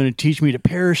 FBI is going to teach me to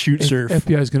parachute surf.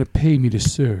 FBI is going to pay me to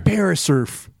surf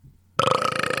Parasurf.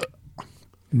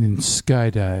 and then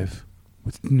skydive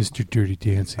with Mr. Dirty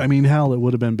Dancing. I mean, hell, it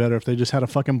would have been better if they just had a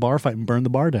fucking bar fight and burned the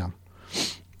bar down.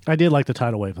 I did like the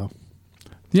tidal wave, though.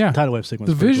 Yeah, Tidal wave sequence.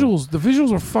 the was pretty cool.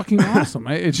 visuals are fucking awesome.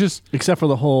 It's just Except for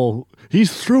the whole,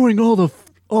 he's throwing all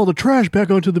the trash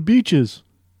back onto the beaches.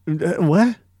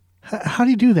 What? How do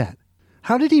you do that?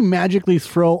 How did he magically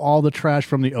throw all the trash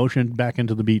from the ocean back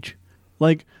into the beach?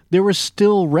 Like, there were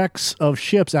still wrecks of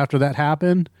ships after that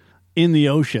happened in the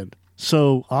ocean.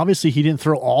 So, obviously, he didn't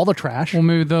throw all the trash. well,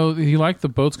 maybe though he liked the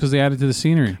boats because they added to the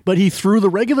scenery. But he threw the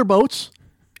regular boats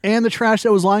and the trash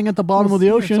that was lying at the bottom of the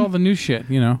It's all ocean the new shit,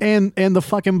 you know. and the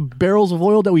fucking barrels of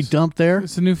oil that we dumped there.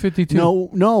 It's the new 52.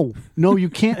 No, you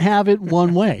can't have it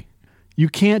one way. You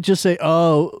can't just say,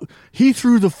 "Oh, he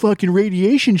threw the fucking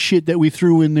radiation shit that we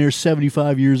threw in there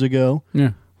 75 years ago."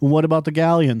 Yeah. Well, what about the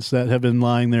galleons that have been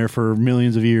lying there for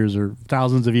millions of years or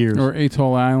thousands of years? Or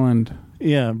Atoll Island.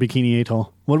 Yeah, Bikini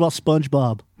Atoll. What about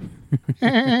SpongeBob?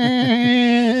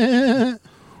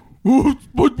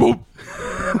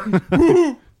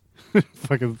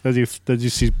 Fucking as you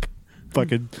see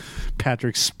fucking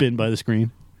Patrick spin by the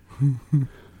screen.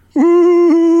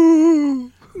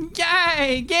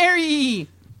 Yay, Gary!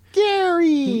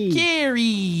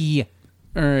 Gary!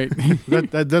 All right.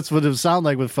 That's what it would sound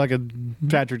like with fucking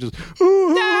Patrick just.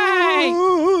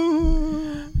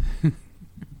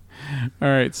 All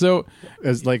right. So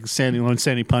As like when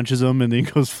Sandy punches him and then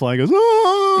he goes flying, goes.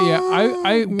 "Ah!"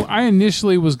 yeah, I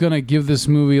initially was gonna give this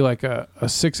movie like a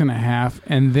 6.5,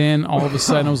 and then all of a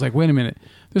sudden I was like, wait a minute,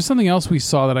 there's something else we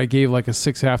saw that I gave like a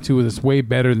 6.5 to that's way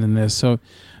better than this. So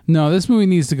no, this movie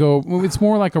needs to go. It's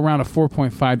more like around a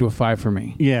 4.5 to a 5 for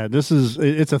me. Yeah, it's a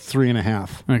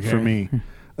 3.5 Okay. for me.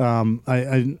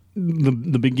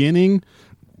 The beginning,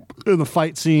 the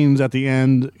fight scenes at the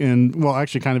end, and well,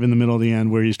 actually, kind of in the middle of the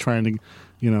end, where he's trying to,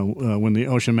 when the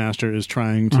Ocean Master is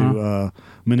trying to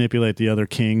manipulate the other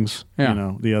kings,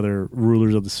 the other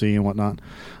rulers of the sea and whatnot.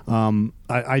 I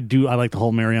like the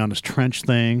whole Marianas Trench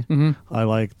thing. Mm-hmm. I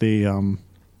like the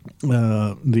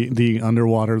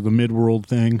underwater, the midworld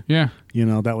thing. Yeah,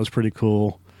 that was pretty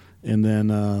cool. And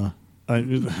then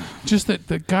just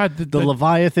the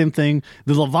Leviathan thing.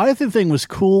 The Leviathan thing was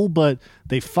cool, but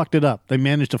they fucked it up. They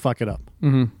managed to fuck it up.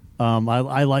 Mm-hmm.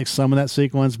 I like some of that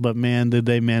sequence, but man, did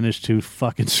they manage to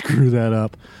fucking screw that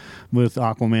up with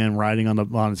Aquaman riding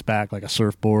on his back like a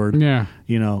surfboard. Yeah,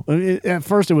 at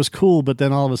first it was cool, but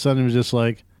then all of a sudden it was just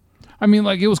like, I mean,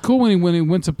 like it was cool when he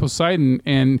went to Poseidon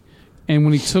and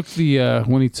when he took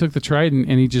the trident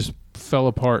and he just fell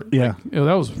apart. Yeah,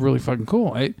 that was really fucking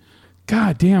cool.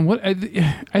 God damn, what I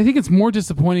think it's more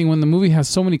disappointing when the movie has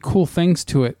so many cool things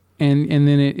to it, and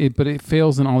then but it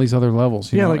fails in all these other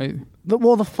levels. You know?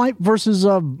 The fight versus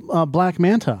Black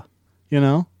Manta,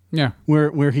 yeah,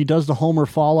 where he does the Homer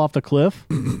fall off the cliff.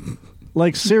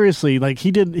 Like seriously, like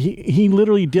he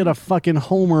literally did a fucking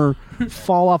Homer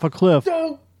fall off a cliff.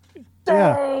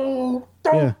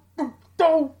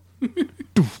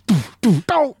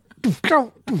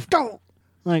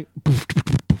 Like.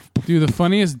 Dude, the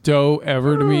funniest dough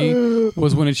ever to me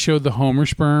was when it showed the Homer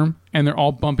sperm and they're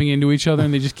all bumping into each other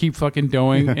and they just keep fucking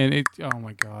doing and oh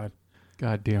my god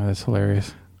damn, that's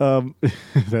hilarious.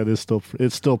 That is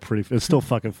it's still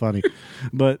fucking funny,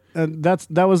 but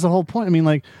that was the whole point. I mean,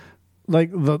 like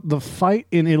the fight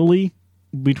in Italy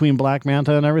between Black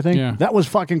Manta and everything, that was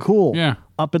fucking cool. Yeah,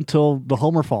 up until the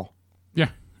Homer fall. Yeah.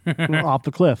 Off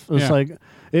the cliff. It's like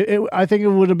I think it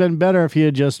would have been better if he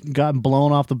had just gotten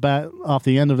blown off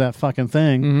the end of that fucking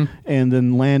thing, and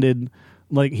then landed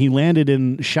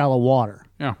in shallow water.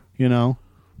 Yeah, and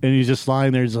he's just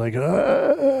lying there, just like,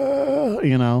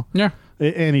 yeah,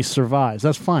 and he survives.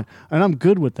 That's fine, and I'm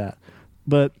good with that.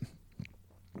 But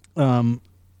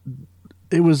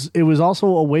it was also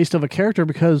a waste of a character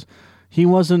because he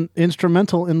wasn't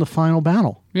instrumental in the final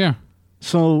battle. Yeah.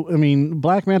 So, I mean,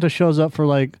 Black Manta shows up for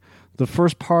like the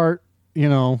first part,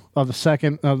 of the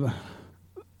second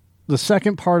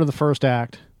part of the first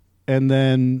act, and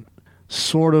then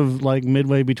sort of like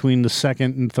midway between the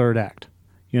second and third act,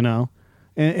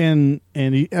 and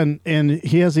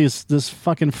he has this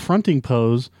fucking fronting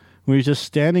pose where he's just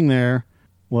standing there.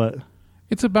 What?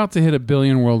 It's about to hit 1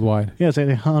 billion worldwide. Yeah, it's at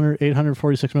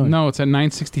 846 million. No, it's at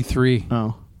 963.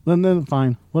 Oh, then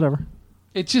fine, whatever.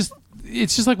 It's just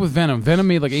like with Venom. Venom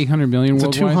made like 800 million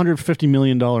worldwide. It's a $250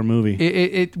 million movie.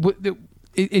 It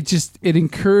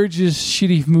encourages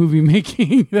shitty movie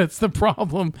making. That's the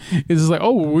problem. It's just like,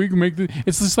 we can make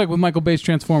it's just like with Michael Bay's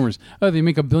Transformers. They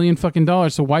make $1 billion fucking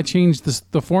dollars, so why change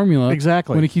the formula?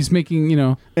 Exactly. When it keeps making,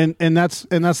 And that's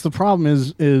the problem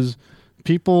is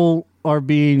people are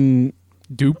being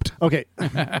duped. Okay.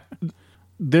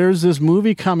 There's this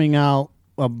movie coming out,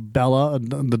 Bella,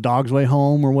 The Dog's Way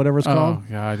Home, or whatever it's called. Oh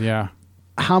God, yeah.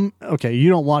 You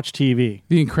don't watch TV.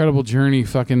 The Incredible Journey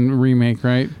fucking remake,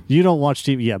 right? You don't watch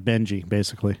TV. Yeah, Benji,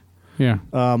 basically. Yeah.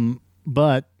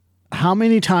 But how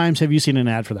many times have you seen an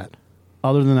ad for that,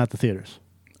 other than at the theaters?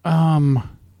 I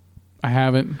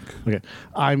haven't. Okay.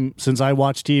 Since I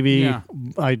watch TV,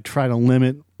 I try to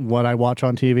limit what I watch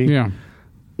on TV. Yeah.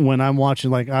 When I'm watching,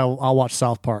 like, I'll watch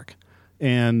South Park,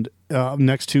 and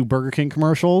next to Burger King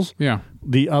commercials,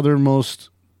 the other most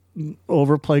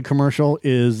overplayed commercial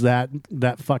is that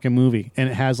fucking movie, and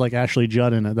it has like Ashley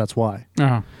Judd in it. That's why.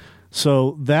 Uh-huh.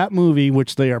 So that movie,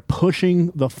 which they are pushing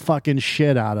the fucking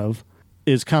shit out of,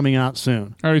 is coming out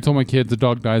soon. I already told my kids the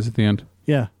dog dies at the end.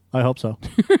 Yeah, I hope so.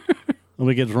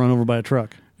 Nobody gets run over by a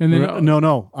truck. And then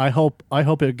no. I hope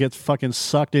it gets fucking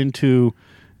sucked into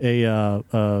a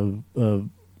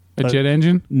jet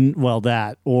engine. Well,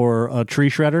 that or a tree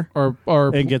shredder,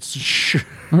 or it gets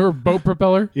or boat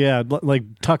propeller. Yeah, like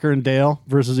Tucker and Dale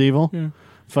versus Evil. Yeah.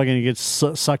 Fucking he gets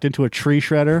sucked into a tree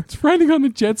shredder. It's riding on the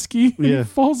jet ski. And yeah. He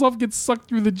falls off, gets sucked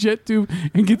through the jet tube,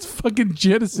 and gets fucking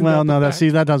jettisoned. Well, no,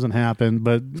 that doesn't happen.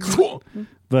 But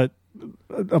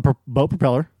a boat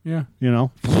propeller. Yeah.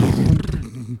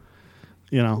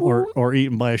 Or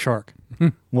eaten by a shark.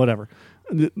 Whatever.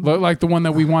 Like the one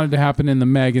that we wanted to happen in the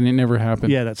Meg, and it never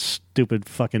happened. Yeah, that stupid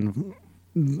fucking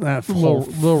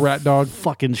little rat dog.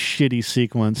 Fucking shitty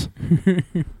sequence.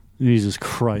 Jesus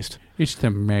Christ. It's the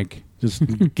Meg. Just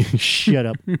shut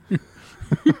up.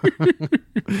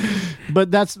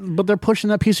 But they're pushing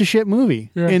that piece of shit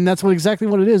movie. Yeah. And that's exactly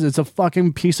what it is. It's a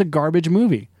fucking piece of garbage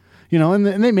movie. And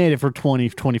they made it for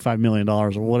 $20-25 million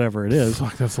or whatever it is.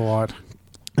 Fuck, that's a lot.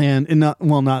 And not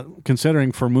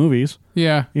considering for movies,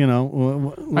 Yeah. you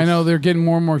know. I know they're getting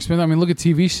more and more expensive. I mean, look at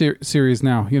TV series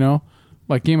now, you know?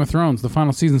 Like Game of Thrones, the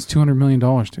final season's $200 million,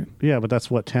 dude. Yeah, but that's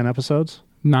what, 10 episodes?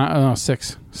 Not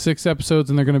 6 episodes,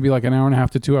 and they're going to be like an hour and a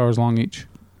half to 2 hours long each.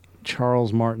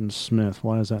 Charles Martin Smith.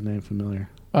 Why is that name familiar?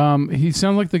 He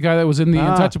sounds like the guy that was in the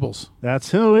Untouchables.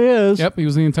 That's who he is. Yep, he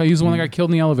was he was the one that got killed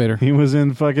in the elevator. He was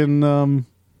in fucking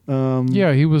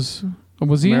Yeah, he was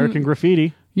he American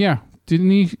Graffiti. Yeah. Didn't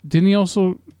he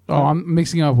also I'm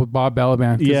mixing up with Bob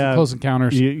Balaban. Yeah. Close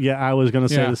Encounters. Yeah, I was going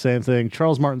to say Yeah. the same thing.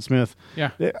 Charles Martin Smith. Yeah.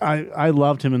 I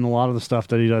loved him in a lot of the stuff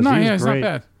that he does. No, He was yeah, it's great. not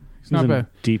bad. It's He's not in bad.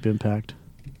 Deep Impact.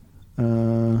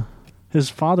 His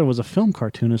father was a film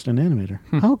cartoonist and animator.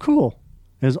 How cool.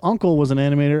 His uncle was an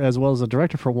animator as well as a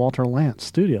director for Walter Lantz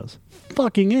Studios.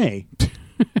 Fucking A.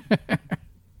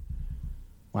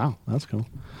 Wow, that's cool.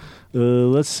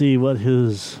 Let's see what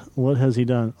has he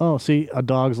done. Oh, see, A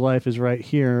Dog's Life is right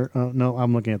here. No,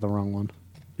 I'm looking at the wrong one.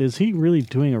 Is he really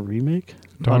doing a remake?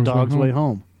 A Dog's Way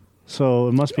Home. So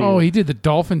it must be. Oh, he did the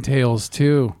Dolphin Tales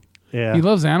too. Yeah. He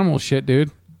loves animal shit,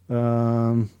 dude.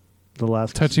 The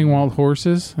last Touching wild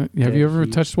horses. Have you ever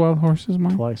touched wild horses,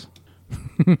 Mike? twice.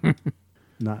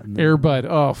 Not in the, Air Bud.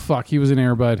 Oh fuck, he was in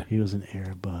Air Bud. He was in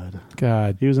Air Bud.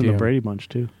 God, He was in damn. the Brady Bunch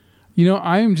too. You know,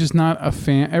 I am just not a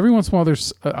fan. Every once in a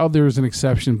while, there's an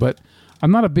exception, but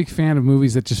I'm not a big fan of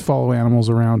movies that just follow animals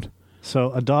around.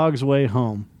 So A Dog's Way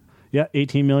Home. Yeah,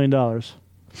 $18 million.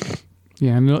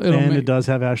 Yeah, and It does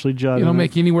have Ashley Judd. it'll in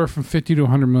make it. anywhere from 50 to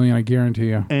 100 million, I guarantee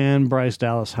you. And Bryce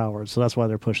Dallas Howard. So that's why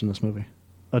they're pushing this movie.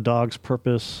 A Dog's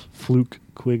Purpose, Fluke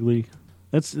Quigley.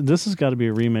 This has got to be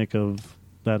a remake of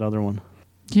that other one.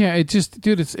 Yeah, it just,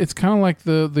 dude, it's kind of like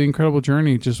the Incredible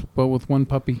Journey, just but with one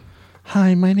puppy.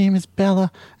 Hi, my name is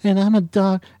Bella, and I'm a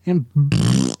dog. And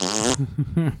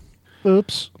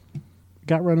oops,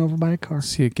 got run over by a car.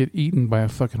 See it get eaten by a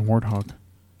fucking warthog.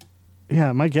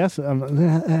 Yeah, my guess it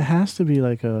has to be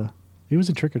like a. He was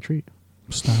in Trick or Treat.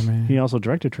 Starman. He also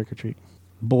directed Trick or Treat.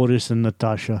 Boris and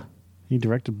Natasha. He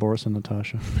directed Boris and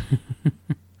Natasha.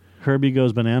 Herbie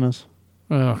Goes Bananas.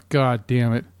 Oh, god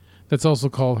damn it. That's also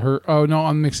called her. Oh, no,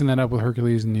 I'm mixing that up with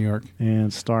Hercules in New York,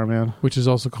 And Starman. which is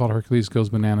also called Hercules Goes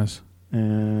Bananas.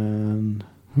 And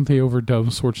They overdub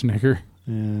Schwarzenegger.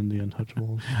 The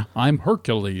Untouchables. I'm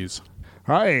Hercules.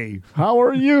 Hi, how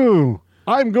are you?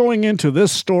 I'm going into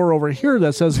this store over here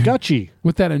that says Gucci.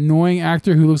 With that annoying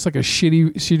actor who looks like a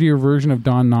shittier version of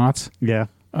Don Knotts. Yeah.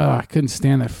 I couldn't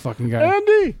stand that fucking guy.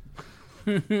 Andy!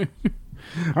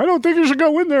 I don't think you should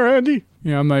go in there, Andy.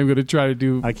 Yeah, I'm not even going to try to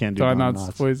do I can't do Don Don Knotts'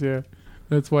 Knotts. voice, yeah.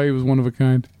 That's why he was one of a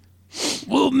kind.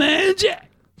 Wolfman Jack!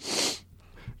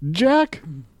 Jack?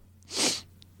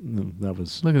 No, that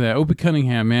was... Look at that. Opie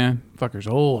Cunningham, man. Fucker's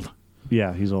old.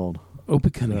 Yeah, he's old.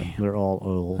 Opie Cunningham. They're all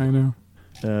old. I know.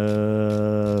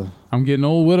 I'm getting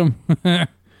old with them.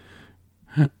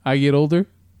 I get older.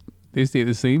 They stay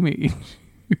the same age.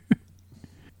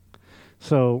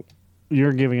 So,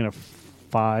 you're giving it a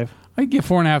 5. I get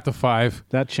 4.5 to 5.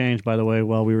 That changed, by the way,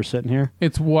 while we were sitting here.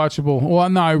 It's watchable. Well,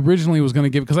 no, I originally was going to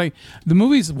give because the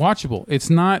movie's watchable.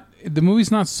 The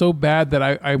movie's not so bad that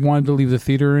I wanted to leave the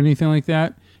theater or anything like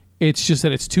that. It's just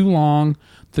that it's too long.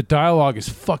 The dialogue is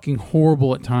fucking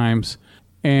horrible at times,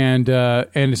 and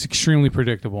it's extremely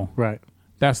predictable. Right.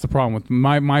 That's the problem with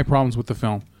my problems with the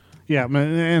film. Yeah,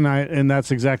 and that's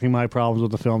exactly my problems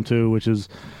with the film too, which is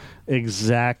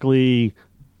exactly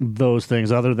those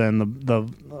things. Other than the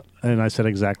and I said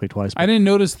exactly twice. I didn't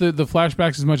notice the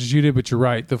flashbacks as much as you did, but you're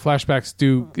right. The flashbacks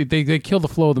they kill the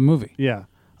flow of the movie. Yeah,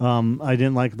 I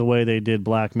didn't like the way they did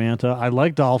Black Manta. I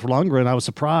liked Dolph Lundgren. I was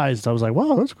surprised. I was like,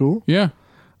 wow, that's cool. Yeah,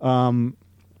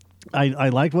 I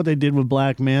liked what they did with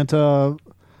Black Manta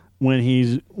when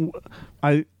he's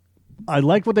I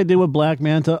liked what they did with Black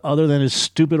Manta other than his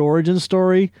stupid origin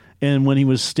story and when he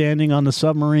was standing on the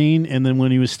submarine and then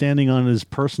when he was standing on his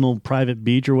personal private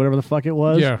beach or whatever the fuck it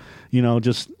was. Yeah. You know,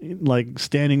 just like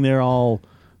standing there all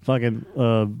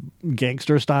fucking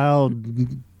gangster style,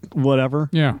 whatever.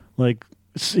 yeah, Like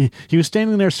he was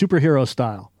standing there superhero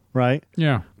style, right?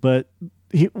 yeah. But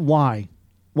why?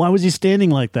 Why was he standing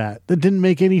like that? That didn't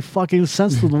make any fucking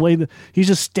sense to the way that he's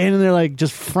just standing there like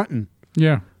just fronting.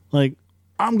 Yeah. Like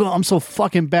I'm so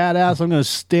fucking badass. I'm gonna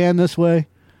stand this way,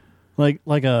 like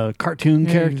a cartoon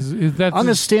character. That's I'm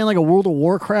gonna stand like a World of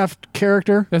Warcraft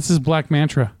character. That's his black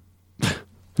mantra.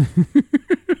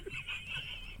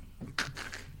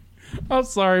 I'm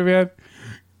sorry, man.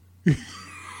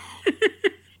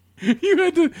 You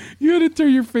had to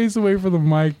turn your face away from the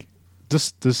mic.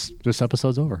 This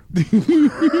episode's over.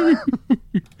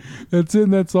 That's it.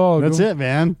 And that's all. That's it,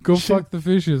 man. Go Shit. fuck the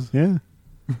fishes. Yeah.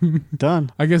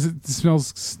 Done. I guess it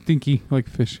smells stinky like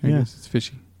fish. I guess it's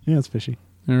fishy. Yeah, it's fishy.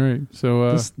 All right.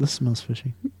 So this smells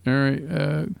fishy. all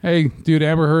right. Hey, dude,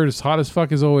 Amber Heard is hot as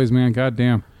fuck as always, man. God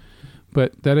damn.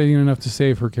 But that ain't enough to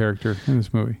save her character in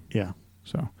this movie. Yeah.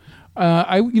 So,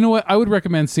 you know what? I would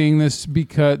recommend seeing this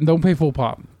because don't pay full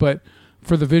pop, but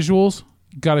for the visuals,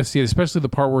 gotta see it. Especially the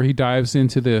part where he dives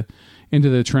into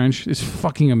the trench is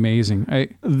fucking amazing.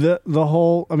 The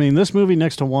whole. I mean, this movie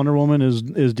next to Wonder Woman is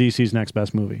DC's next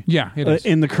best movie. Yeah, it is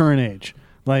in the current age.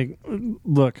 Like,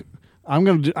 look,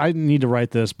 I need to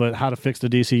write this, but how to fix the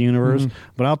DC universe.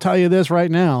 But I'll tell you this right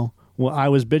now. Well, I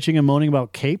was bitching and moaning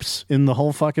about capes in the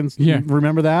whole fucking. Yeah.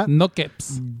 Remember that? No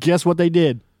capes. Guess what they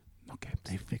did? No capes.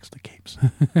 They fixed the capes.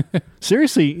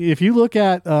 Seriously, if you look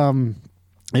at Orm,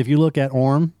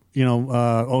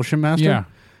 Ocean Master, Yeah.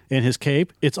 and his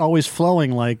cape, it's always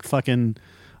flowing like fucking,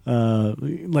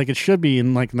 like it should be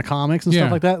in the comics and Yeah.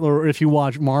 stuff like that. Or if you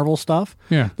watch Marvel stuff,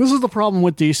 Yeah. This is the problem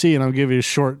with DC, and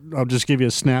I'll just give you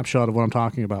a snapshot of what I'm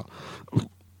talking about.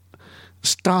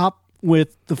 Stop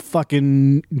with the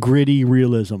fucking gritty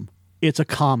realism. It's a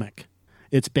comic.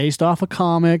 It's based off a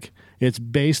comic. It's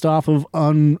based off of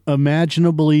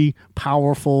unimaginably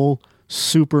powerful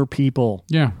super people.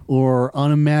 Yeah. Or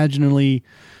unimaginably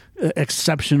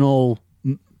exceptional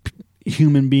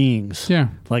human beings. Yeah.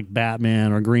 Like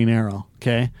Batman or Green Arrow.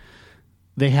 Okay?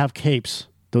 They have capes.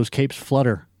 Those capes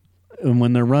flutter. And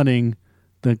when they're running,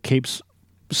 the capes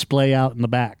splay out in the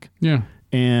back. Yeah.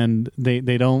 And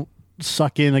they don't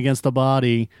suck in against the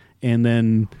body, and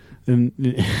then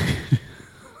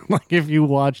like if you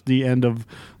watch the end of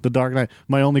The Dark Knight,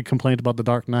 my only complaint about The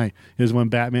Dark Knight is when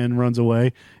Batman runs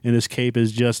away and his cape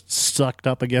is just sucked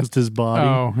up against his body.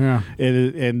 Oh, yeah.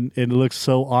 And it looks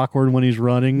so awkward when he's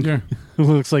running. Yeah. It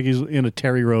looks like he's in a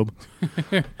terry robe.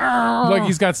 Like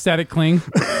he's got static cling.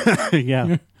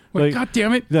 Yeah. Like, God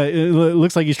damn it. It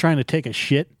looks like he's trying to take a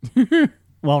shit.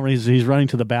 While he's running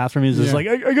to the bathroom, he's just like,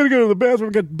 I gotta go to the bathroom.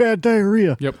 I got bad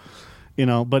diarrhea. Yep.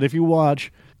 But if you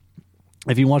watch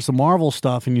the Marvel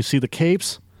stuff and you see the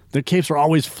capes are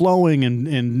always flowing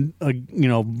and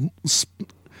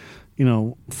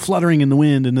fluttering in the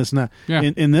wind and this and that. Yeah.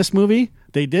 In this movie,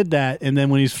 they did that, and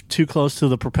then when he's too close to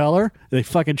the propeller, they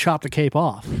fucking chop the cape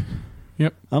off.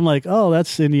 Yep. I'm like, oh,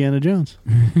 that's Indiana Jones,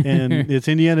 and it's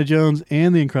Indiana Jones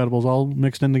and the Incredibles all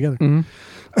mixed in together. Mm-hmm.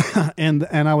 And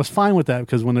I was fine with that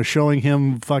because when they're showing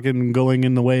him fucking going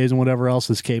in the ways and whatever else,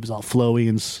 his cape is all flowy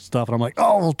and stuff, and I'm like,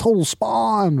 oh, total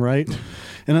Spawn, right?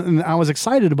 And I was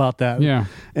excited about that. Yeah.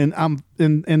 And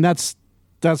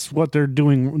that's what they're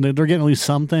doing. They're getting at least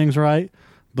some things right,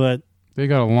 but They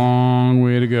got a long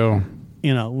way to go.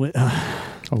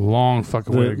 A long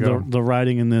fucking way to go. The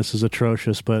writing in this is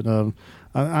atrocious, but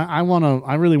I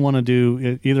really want to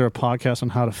do either a podcast on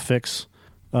how to fix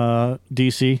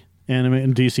DC anime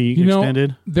and DC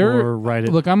Extended, or write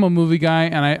it. Look, I'm a movie guy,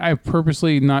 and I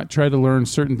purposely not try to learn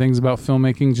certain things about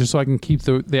filmmaking just so I can keep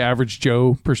the average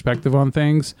Joe perspective on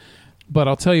things. But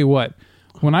I'll tell you what,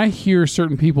 when I hear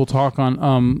certain people talk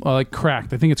on like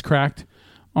Cracked, I think it's Cracked,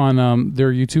 on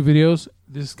their YouTube videos,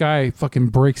 this guy fucking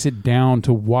breaks it down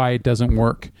to why it doesn't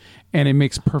work, and it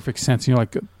makes perfect sense. And you're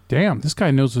like, damn, this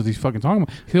guy knows what he's fucking talking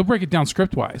about. He'll break it down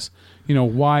script wise.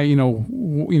 Why?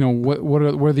 What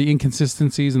are the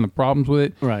inconsistencies and the problems with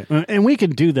it? Right, and we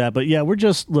can do that. But yeah,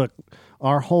 look.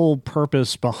 Our whole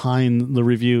purpose behind the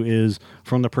review is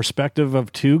from the perspective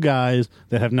of two guys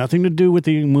that have nothing to do with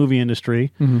the movie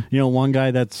industry. Mm-hmm. One guy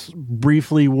that's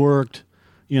briefly worked,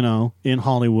 in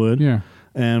Hollywood. Yeah.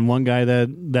 And one guy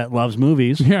that loves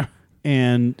movies. Yeah.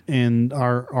 And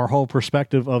our whole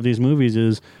perspective of these movies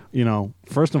is,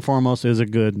 first and foremost, is it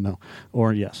good? No.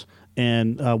 Or yes.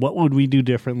 And what would we do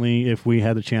differently if we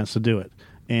had the chance to do it?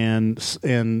 And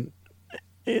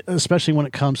especially when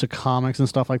it comes to comics and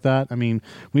stuff like that. I mean,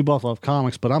 we both love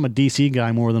comics, but I'm a DC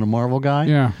guy more than a Marvel guy.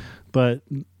 Yeah. But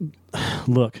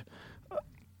look,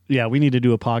 yeah, we need to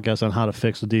do a podcast on how to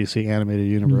fix the DC animated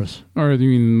universe. Or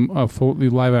you mean fully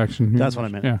live action? That's what I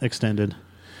meant. Yeah. Extended.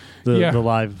 The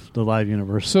live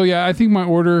universe. So yeah, I think my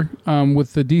order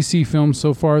with the DC films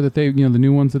so far that the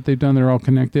new ones that they've done, they're all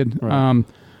connected. Right.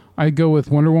 I go with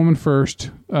Wonder Woman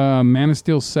first, Man of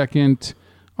Steel second,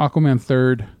 Aquaman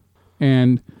third,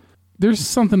 and there's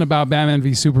something about Batman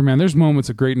v Superman. There's moments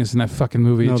of greatness in that fucking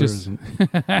movie. No, it just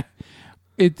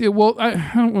well,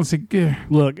 I don't want to say.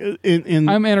 Look,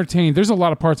 I'm entertained. There's a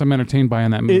lot of parts I'm entertained by in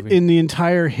that movie. In the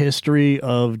entire history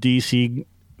of DC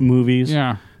movies,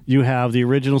 yeah. You have the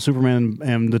original Superman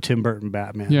and the Tim Burton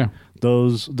Batman. Yeah.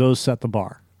 Those set the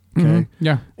bar. Okay. Mm-hmm.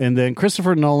 Yeah. And then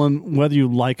Christopher Nolan, whether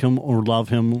you like him or love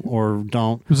him or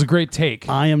don't, it was a great take.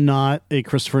 I am not a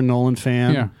Christopher Nolan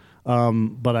fan. Yeah.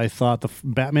 But I thought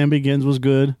Batman Begins was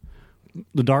good.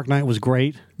 The Dark Knight was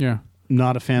great. Yeah.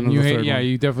 Not a fan of the third one.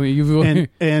 You definitely.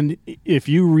 And if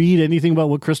you read anything about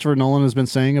what Christopher Nolan has been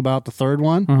saying about the third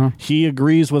one, he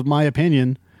agrees with my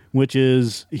opinion, which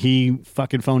is he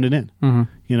fucking phoned it in.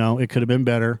 You know, it could have been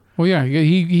better. Well, yeah,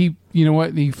 he you know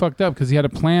what, he fucked up because he had a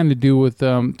plan to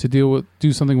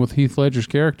do something with Heath Ledger's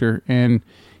character, and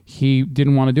he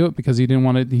didn't want to do it because he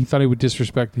thought he would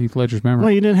disrespect Heath Ledger's memory.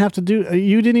 Well, you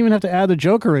didn't even have to add the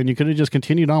Joker in. You could have just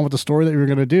continued on with the story that you were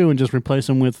going to do and just replace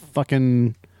him with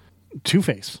fucking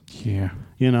Two-Face. Yeah.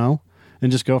 You know,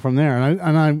 and just go from there. And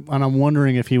I'm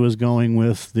wondering if he was going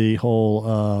with the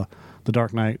whole the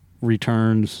Dark Knight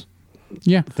Returns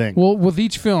thing. Well, with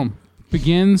each film,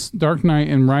 Begins, Dark Knight,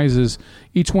 and Rises,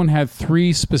 each one had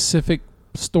 3 specific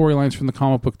storylines from the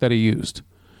comic book that he used.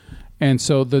 And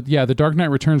so the Dark Knight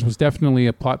Returns was definitely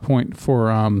a plot point for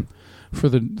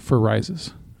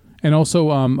Rises. And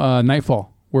also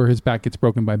Nightfall, where his back gets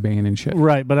broken by Bane and shit.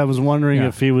 Right, but I was wondering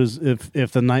if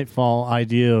the Nightfall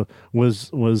idea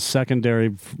was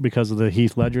secondary because of the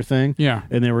Heath Ledger thing. Yeah.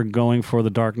 And they were going for the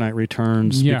Dark Knight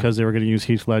Returns because they were going to use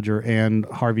Heath Ledger and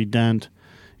Harvey Dent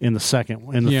in the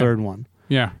third one.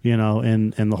 Yeah. You know,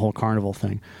 and the whole carnival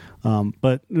thing.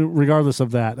 But regardless of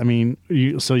that, I mean,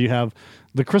 you have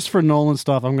the Christopher Nolan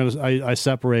stuff. I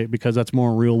separate because that's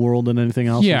more real world than anything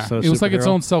else. Yeah, it was like its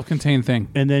own self-contained thing.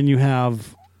 And then you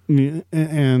have, and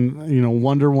you know,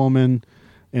 Wonder Woman,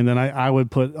 and then I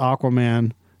would put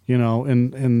Aquaman. You know,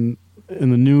 in the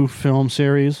new film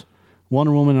series,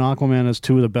 Wonder Woman and Aquaman as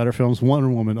 2 of the better films. Wonder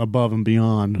Woman above and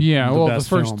beyond. Yeah, the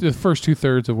first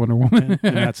 2/3 of Wonder Woman,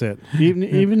 and that's it.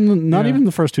 Even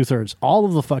the first 2/3. All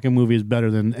of the fucking movie is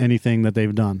better than anything that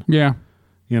they've done. Yeah,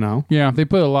 you know. Yeah, they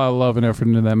put a lot of love and effort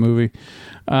into that movie.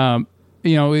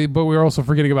 You know, but we're also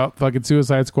forgetting about fucking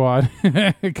Suicide Squad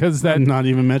because that not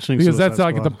even mentioning because Suicide that's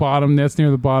like Squad. at the bottom. That's near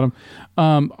the bottom.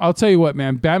 I'll tell you what,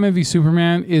 man. Batman v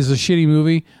Superman is a shitty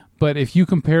movie. But if you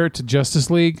compare it to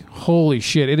Justice League, holy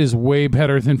shit, it is way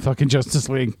better than fucking Justice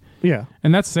League. Yeah.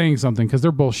 And that's saying something because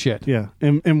they're bullshit. Yeah.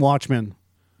 And Watchmen.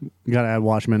 You got to add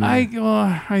Watchmen in.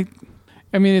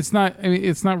 I mean, it's not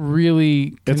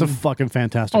really... It's a fucking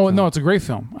fantastic film. Oh, no, it's a great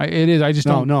film. It is. I just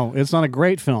don't... No, it's not a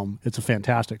great film. It's a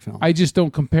fantastic film. I just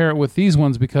don't compare it with these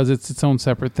ones because it's its own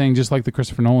separate thing, just like the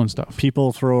Christopher Nolan stuff.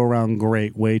 People throw around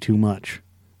great way too much.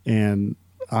 And...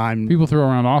 People throw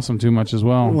around awesome too much as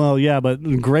well. Well, yeah, but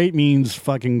great means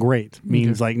fucking great.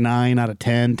 Means like 9 out of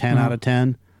 10, 10 out of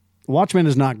 10. Watchmen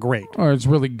is not great. Or it's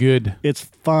really good. It's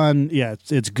fun. Yeah,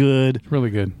 it's good. It's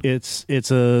really good.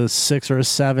 It's a 6 or a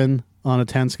 7 on a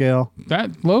 10 scale.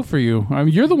 That low for you. I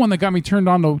mean, you're the one that got me turned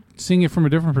on to seeing it from a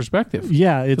different perspective.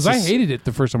 Yeah, because I hated it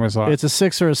the first time I saw it. It's a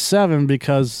 6 or a 7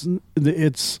 because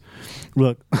it's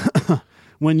look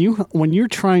when you're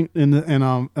trying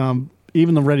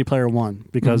even the Ready Player One,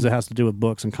 because it has to do with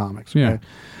books and comics. Okay? Yeah.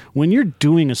 When you're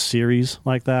doing a series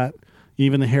like that,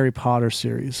 even the Harry Potter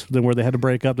series, where they had to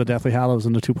break up the Deathly Hallows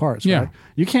into 2 parts, right?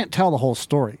 You can't tell the whole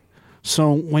story.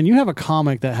 So when you have a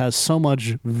comic that has so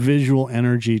much visual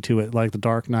energy to it, like The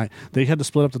Dark Knight, they had to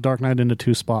split up The Dark Knight into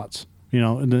 2 spots, you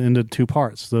know, into 2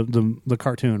 parts, the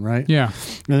cartoon, right? Yeah.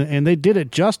 And they did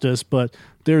it justice, but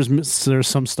there's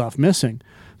some stuff missing.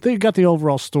 They got the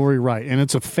overall story right, and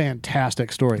it's a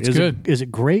fantastic story. It's good. Is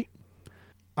it great?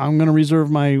 I'm going to reserve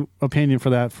my opinion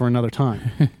for that for another time.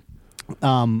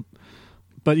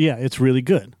 But yeah, it's really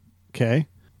good. Okay,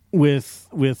 with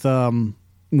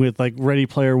like Ready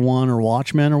Player One or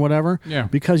Watchmen or whatever. Yeah,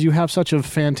 because you have such a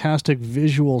fantastic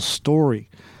visual story.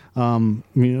 When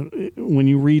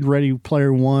you read Ready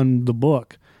Player One, the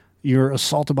book, you're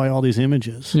assaulted by all these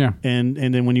images. Yeah, and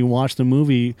then when you watch the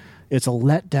movie, it's a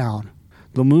letdown.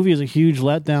 The movie is a huge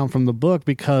letdown from the book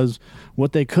because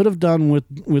what they could have done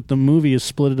with the movie is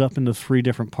split it up into 3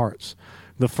 different parts.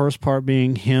 The first part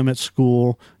being him at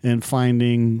school and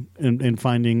finding the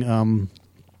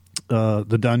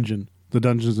dungeon, the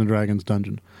Dungeons and Dragons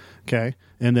dungeon, okay,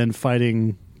 and then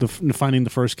finding the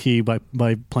first key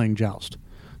by playing Joust.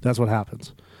 That's what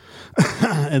happens.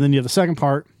 And then you have the second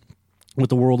part with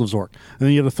the world of Zork, and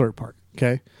then you have the third part,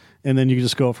 okay, and then you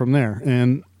just go from there.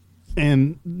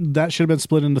 And that should have been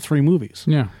split into 3 movies.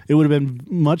 Yeah. It would have been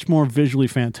much more visually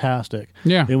fantastic.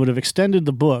 Yeah. It would have extended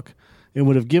the book. It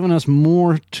would have given us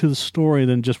more to the story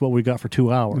than just what we got for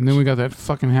 2 hours. And then we got that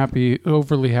fucking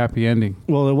overly happy ending.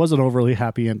 Well, it was an overly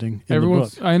happy ending in the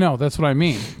book. I know, that's what I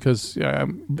mean. Because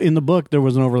in the book, there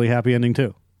was an overly happy ending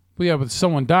too. Well, yeah, but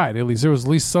someone died. At least there was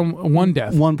at least one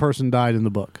death. One person died in the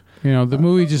book. You know, the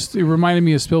movie it reminded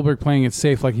me of Spielberg playing it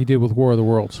safe like he did with War of the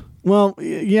Worlds. Well,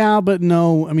 yeah, but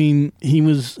no. I mean, he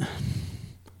was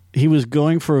he was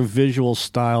going for a visual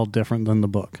style different than the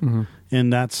book,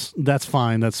 and that's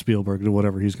fine. That's Spielberg or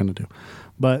whatever he's going to do.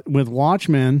 But with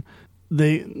Watchmen,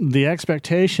 the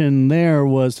expectation there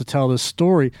was to tell this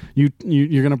story. You're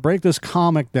going to break this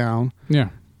comic down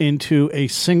into a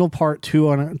single part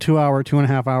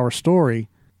 2.5 hour story.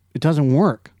 It doesn't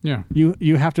work. Yeah.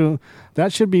 You have to.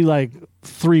 That should be like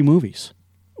 3 movies,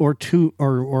 or 2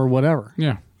 or whatever.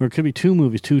 Yeah. Or it could be 2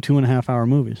 movies, 2.5 hour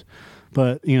movies.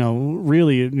 But,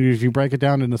 really, if you break it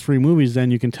down into 3 movies,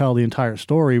 then you can tell the entire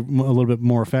story a little bit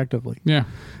more effectively. Yeah.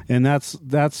 And that's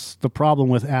the problem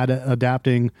with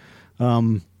adapting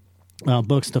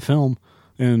books to film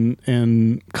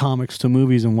and comics to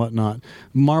movies and whatnot.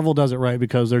 Marvel does it right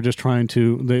because they're just trying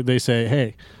to. They say,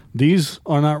 hey, these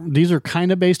are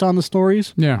kind of based on the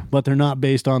stories. Yeah. But they're not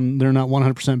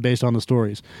 100% based on the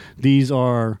stories. These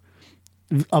are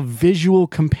a visual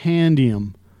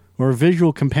compendium. Or a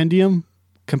visual companion,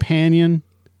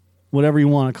 whatever you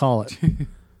want to call it.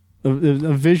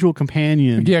 a visual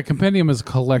companion. Yeah, compendium is a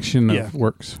collection of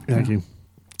works. Thank you.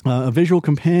 A visual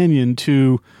companion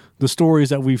to the stories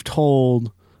that we've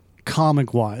told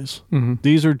comic-wise.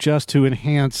 These are just to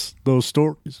enhance those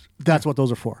stories. That's what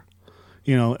those are for.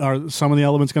 Are some of the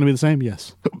elements going to be the same?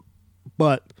 Yes.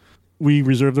 But we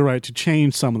reserve the right to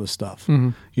change some of the stuff.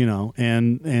 And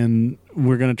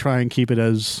we're going to try and keep it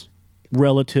as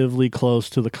relatively close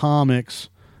to the comics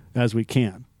as we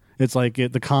can. It's like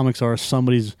the comics are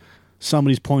somebody's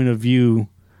point of view,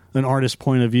 an artist's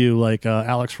point of view. Like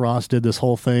Alex Ross did this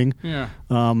whole thing. Yeah.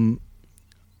 On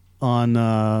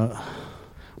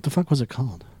what the fuck was it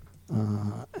called?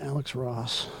 Alex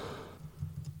Ross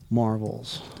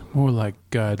Marvels. More like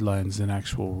guidelines than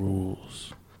actual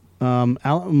rules.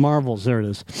 Marvels, there it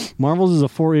is. Marvels is a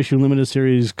 4-issue limited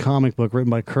series comic book written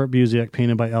by Kurt Busiek,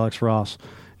 painted by Alex Ross.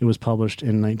 It was published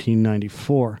in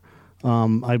 1994.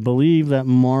 I believe that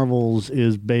Marvels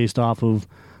is based off of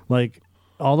like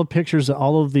all the pictures,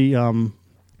 all of the.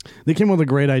 They came up with a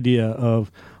great idea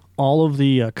of all of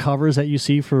the covers that you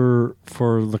see for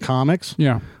the comics.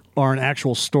 Are an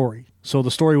actual story. So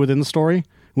the story within the story,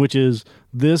 which is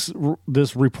this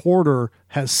reporter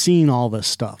has seen all this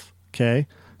stuff. Okay,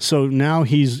 so now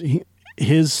he's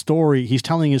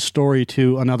telling his story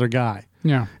to another guy.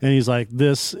 Yeah. And he's like,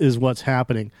 this is what's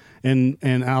happening. And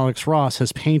Alex Ross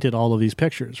has painted all of these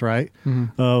pictures, right?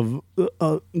 Of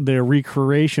their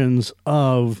recreations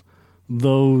of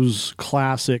those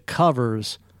classic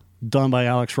covers done by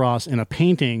Alex Ross in a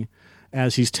painting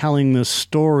as he's telling this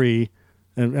story,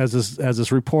 and as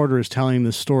this reporter is telling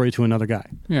this story to another guy.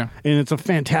 Yeah. And it's a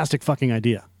fantastic fucking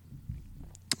idea.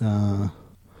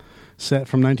 Set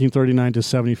from 1939 to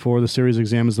 74, the series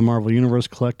examines the Marvel Universe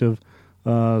collective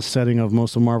setting of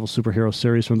most of Marvel's superhero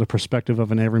series from the perspective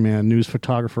of an everyman, news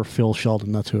photographer Phil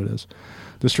Sheldon. That's who it is.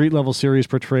 The street-level series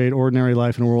portrayed ordinary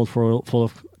life in a world full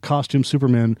of costume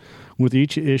supermen, with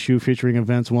each issue featuring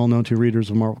events well known to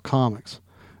readers of Marvel Comics,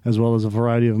 as well as a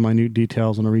variety of minute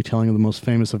details and a retelling of the most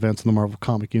famous events in the Marvel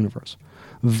comic universe.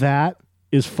 That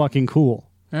is fucking cool.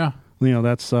 Yeah.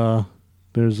 That's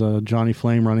there's Johnny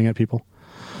Flame running at people.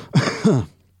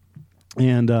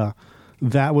 And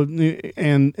that would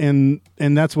and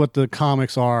that's what the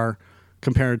comics are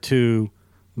compared to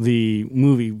the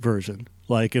movie version.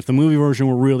 Like if the movie version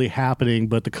were really happening,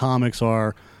 but the comics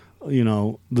are,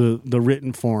 the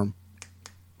written form.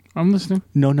 I'm listening.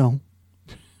 No.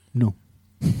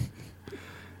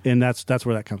 And that's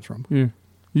where that comes from. Yeah.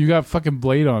 You got fucking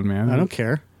Blade on, man. I don't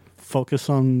care. Focus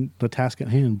on the task at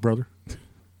hand, brother.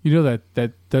 You know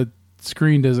that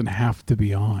screen doesn't have to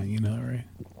be on, right?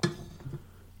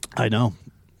 I know.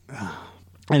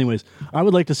 Anyways, I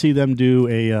would like to see them do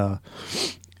a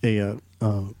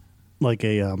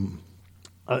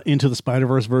Into the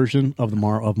Spider-Verse version of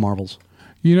Marvels.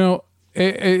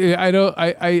 I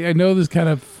know this kind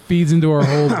of feeds into our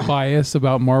whole bias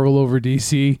about Marvel over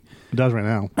DC. It does right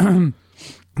now.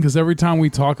 Because every time we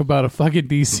talk about a fucking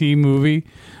DC movie,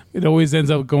 it always ends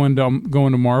up going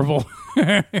to Marvel.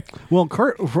 Well,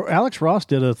 Alex Ross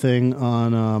did a thing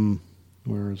on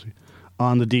where is he?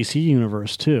 On the DC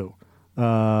universe too.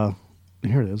 Here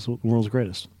it is, World's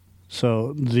Greatest.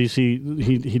 So DC,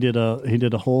 he did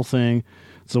a whole thing.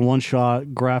 It's a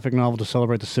one-shot graphic novel to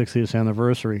celebrate the 60th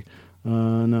anniversary.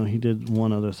 No, he did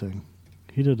one other thing.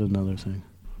 He did another thing.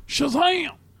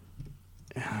 Shazam!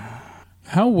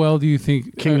 How well do you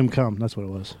think Kingdom Come? That's what it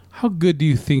was. How good do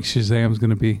you think Shazam's going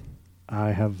to be?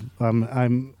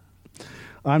 I'm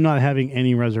not having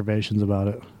any reservations about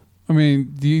it. I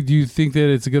mean, do you think that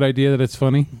it's a good idea that it's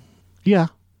funny? Yeah,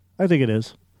 I think it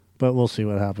is, but we'll see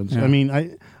what happens. Yeah. I mean,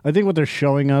 I think what they're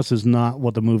showing us is not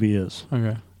what the movie is.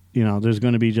 Okay. There's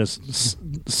going to be just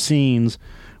scenes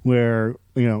where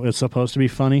it's supposed to be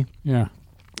funny, Yeah.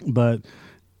 but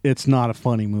it's not a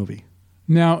funny movie.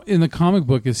 Now, in the comic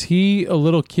book, is he a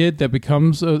little kid that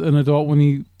becomes an adult when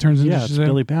he turns into Yeah, Shazam? it's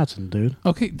Billy Batson, dude.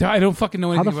 Okay, I don't fucking know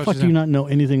How anything the about fuck do you not know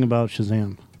anything about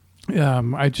Shazam?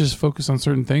 I just focus on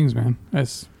certain things, man.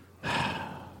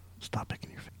 Stop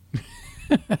picking your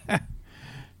face.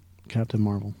 Captain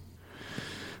Marvel.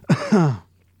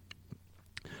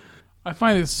 I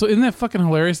find it so. Isn't that fucking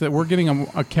hilarious that we're getting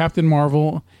a Captain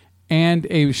Marvel and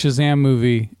a Shazam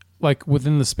movie like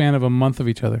within the span of a month of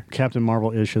each other? Captain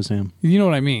Marvel is Shazam. You know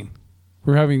what I mean?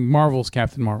 We're having Marvel's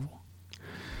Captain Marvel.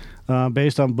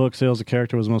 Based on book sales, the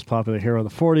character was the most popular hero of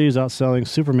the 40s, outselling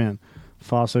Superman.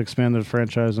 Fawcett expanded the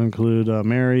franchise to include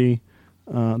Mary,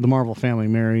 the Marvel family,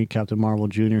 Mary, Captain Marvel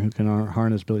Jr., who can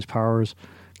harness Billy's powers.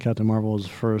 Captain Marvel was the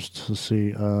first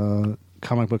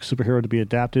comic book superhero to be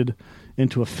adapted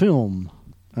into a film.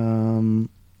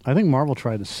 I think Marvel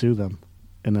tried to sue them,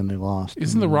 and then they lost.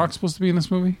 Isn't The Rock supposed to be in this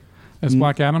movie as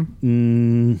Black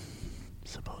Adam?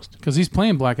 Supposed to. Because he's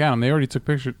playing Black Adam. They already took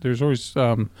pictures. There's always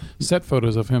set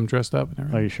photos of him dressed up and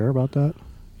everything. Are you sure about that?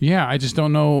 Yeah, I just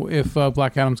don't know if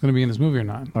Black Adam's going to be in this movie or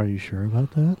not. Are you sure about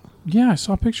that? Yeah, I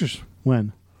saw pictures.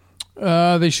 When?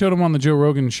 They showed him on the Joe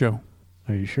Rogan show.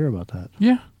 Are you sure about that?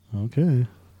 Yeah. Okay.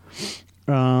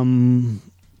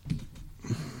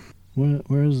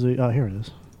 Where is the... Oh, here it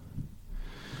is.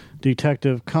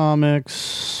 Detective Comics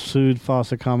sued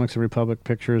Fawcett Comics and Republic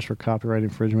Pictures for copyright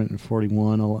infringement in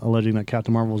 1941, alleging that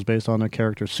Captain Marvel was based on the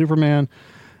character Superman.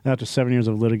 After 7 years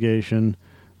of litigation,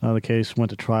 the case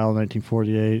went to trial in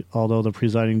 1948. Although the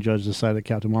presiding judge decided that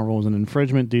Captain Marvel was an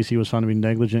infringement, DC was found to be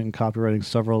negligent in copyrighting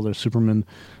several of their Superman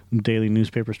daily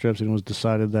newspaper strips, and it was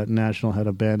decided that National had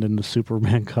abandoned the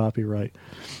Superman copyright.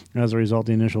 As a result,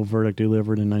 the initial verdict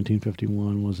delivered in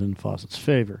 1951 was in Fawcett's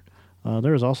favor.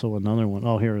 There is also another one.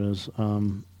 Oh, here it is.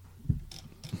 Come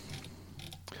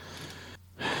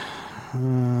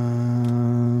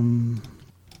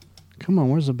on,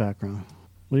 where's the background?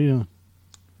 What are you doing?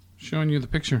 Showing you the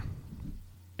picture.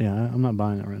 Yeah, I'm not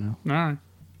buying it right now. All right.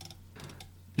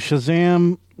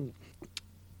 Shazam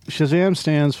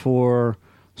stands for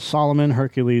Solomon,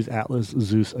 Hercules, Atlas,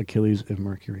 Zeus, Achilles, and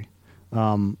Mercury.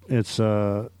 It's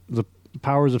the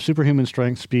powers of superhuman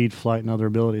strength, speed, flight, and other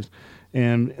abilities.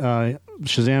 And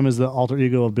Shazam is the alter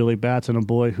ego of Billy Batson, a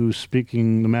boy who,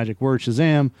 speaking the magic word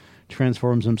Shazam,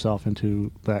 transforms himself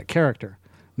into that character.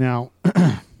 Now,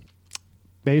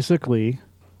 basically...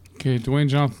 Okay, Dwayne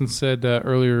Johnson said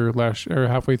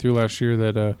halfway through last year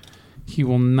that he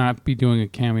will not be doing a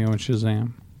cameo in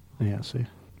Shazam. Yeah, see.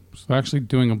 So actually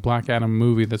doing a Black Adam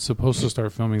movie that's supposed to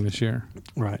start filming this year.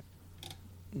 Right.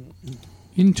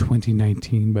 In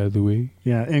 2019, by the way.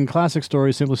 Yeah, in classic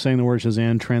stories, simply saying the word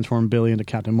Shazam transformed Billy into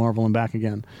Captain Marvel and back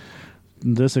again.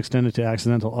 This extended to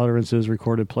accidental utterances,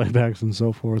 recorded playbacks, and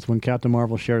so forth. When Captain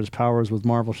Marvel shared his powers with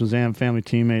Marvel Shazam family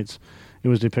teammates, it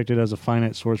was depicted as a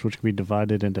finite source which could be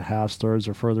divided into halves, thirds,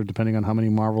 or further, depending on how many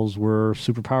Marvels were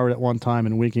superpowered at one time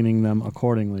and weakening them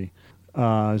accordingly.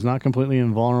 He's not completely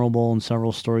invulnerable. In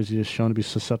several stories, he is shown to be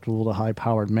susceptible to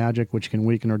high-powered magic, which can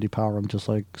weaken or depower him, just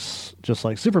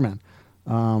like Superman.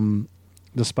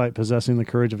 Despite possessing the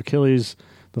courage of Achilles,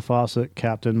 the Fawcett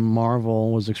Captain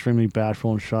Marvel was extremely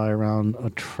bashful and shy around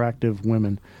attractive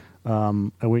women,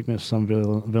 a weakness some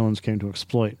villains came to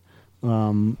exploit.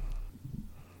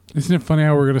 Isn't it funny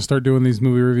how we're going to start doing these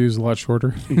movie reviews a lot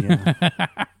shorter? Yeah.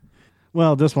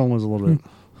 Well, this one was a little bit...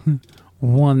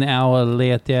 1 hour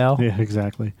later. Yeah,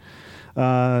 exactly.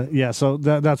 So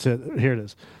that's it. Here it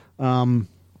is.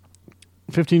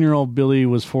 15-year-old Billy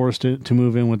was forced to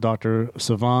move in with Dr.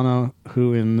 Savannah,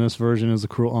 who in this version is the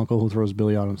cruel uncle who throws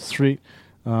Billy out on the street.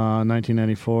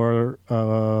 1994,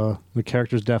 the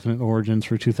character's definite origin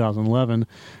through 2011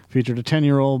 featured a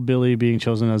 10-year-old Billy being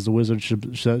chosen as the Wizard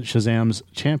Shazam's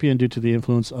champion due to the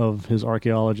influence of his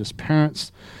archaeologist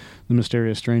parents. The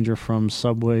mysterious stranger from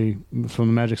the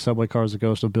Magic Subway car is the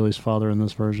ghost of Billy's father in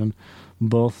this version.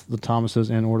 Both the Thomases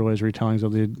and Ordway's retellings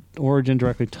of the origin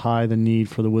directly tie the need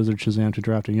for the Wizard Shazam to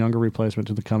draft a younger replacement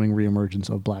to the coming reemergence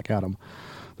of Black Adam,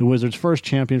 the Wizard's first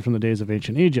champion from the days of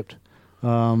ancient Egypt.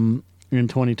 In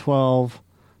 2012,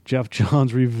 Jeff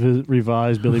Johns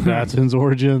revised Billy Batson's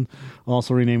origin,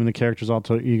 also renaming the character's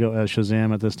alter ego as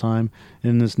Shazam at this time.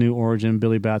 In this new origin,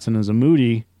 Billy Batson is a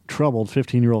moody, troubled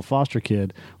 15-year-old foster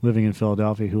kid living in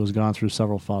Philadelphia who has gone through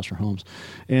several foster homes.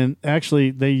 And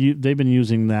actually, they've been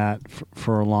using that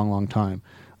for a long, long time.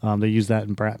 They used that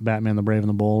in Batman the Brave and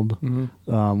the Bold,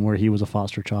 where he was a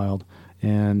foster child.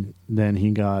 And then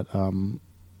he got...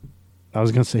 I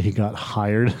was going to say he got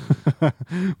hired, but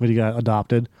he got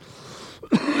adopted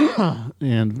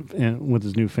and with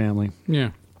his new family. Yeah.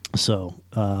 So,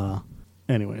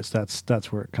 anyways,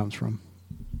 that's where it comes from.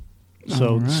 So,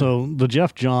 All right. so the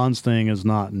Jeff Johns thing is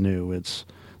not new. It's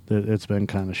been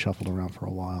kind of shuffled around for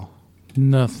a while.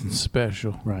 Nothing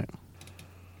special. Right.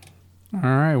 All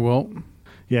right. Well,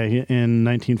 Yeah, in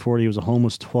 1940, he was a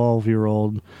homeless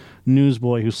 12-year-old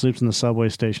newsboy who sleeps in the subway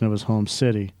station of his home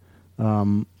city.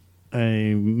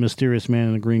 A mysterious man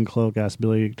in a green cloak asked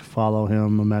Billy to follow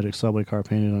him. A magic subway car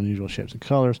painted in unusual shapes and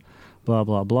colors. Blah,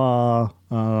 blah, blah.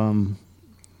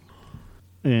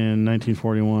 In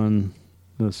 1941,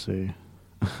 let's see.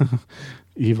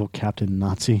 Evil Captain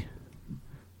Nazi.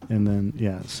 And then,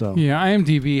 yeah, so. yeah,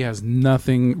 IMDb has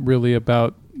nothing really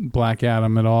about Black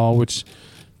Adam at all, which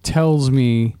tells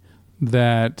me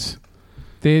that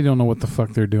they don't know what the fuck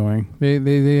they're doing.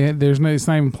 There's no, it's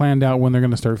not even planned out when they're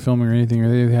going to start filming or anything, or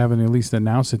they haven't at least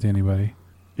announced it to anybody.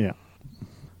 Yeah.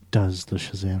 Does the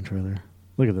Shazam trailer.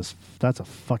 Look at this. That's a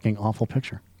fucking awful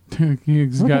picture.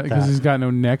 Because Look at that. he's got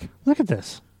no neck. Look at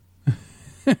this.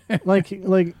 like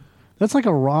that's like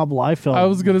a Rob Liefeld. I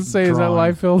was gonna say, is that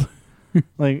drawing. Liefeld?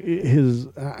 Like his.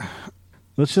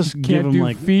 Let's just give Can't him do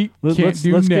like feet, can't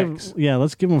do let's necks.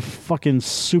 let's give him a fucking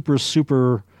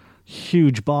super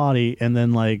huge body, and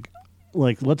then like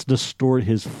let's distort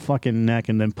his fucking neck,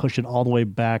 and then push it all the way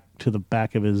back to the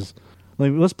back of his.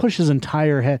 Like let's push his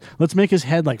entire head. Let's make his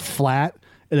head like flat,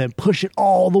 and then push it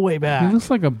all the way He back. looks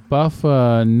like a buff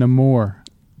Namor.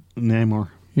 Namor.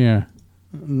 Yeah,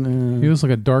 Nah. he looks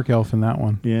like a dark elf in that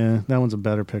one. Yeah, that one's a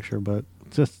better picture, but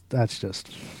that's just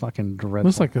fucking dreadful.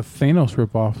 Looks like a Thanos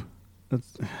ripoff.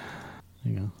 That's, there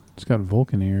you go. It's got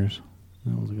Vulcan ears.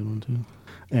 That was a good one too.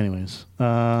 Anyways,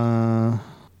 I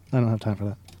don't have time for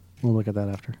that. We'll look at that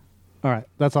after. All right,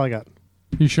 that's all I got.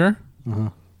 You sure? Uh-huh.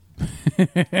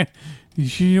 You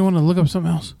sure you don't want to look up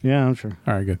something else? Yeah, I'm sure.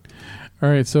 All right, good. All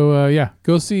right, so yeah,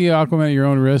 go see Aquaman at your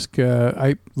own risk.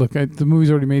 The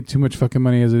movie's already made too much fucking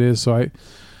money as it is, so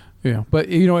but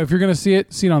if you're gonna see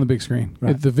it on the big screen.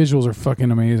 Right. The visuals are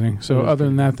fucking amazing. So It is other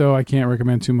than that, though, I can't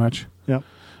recommend too much. Yep.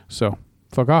 So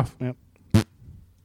fuck off. Yep.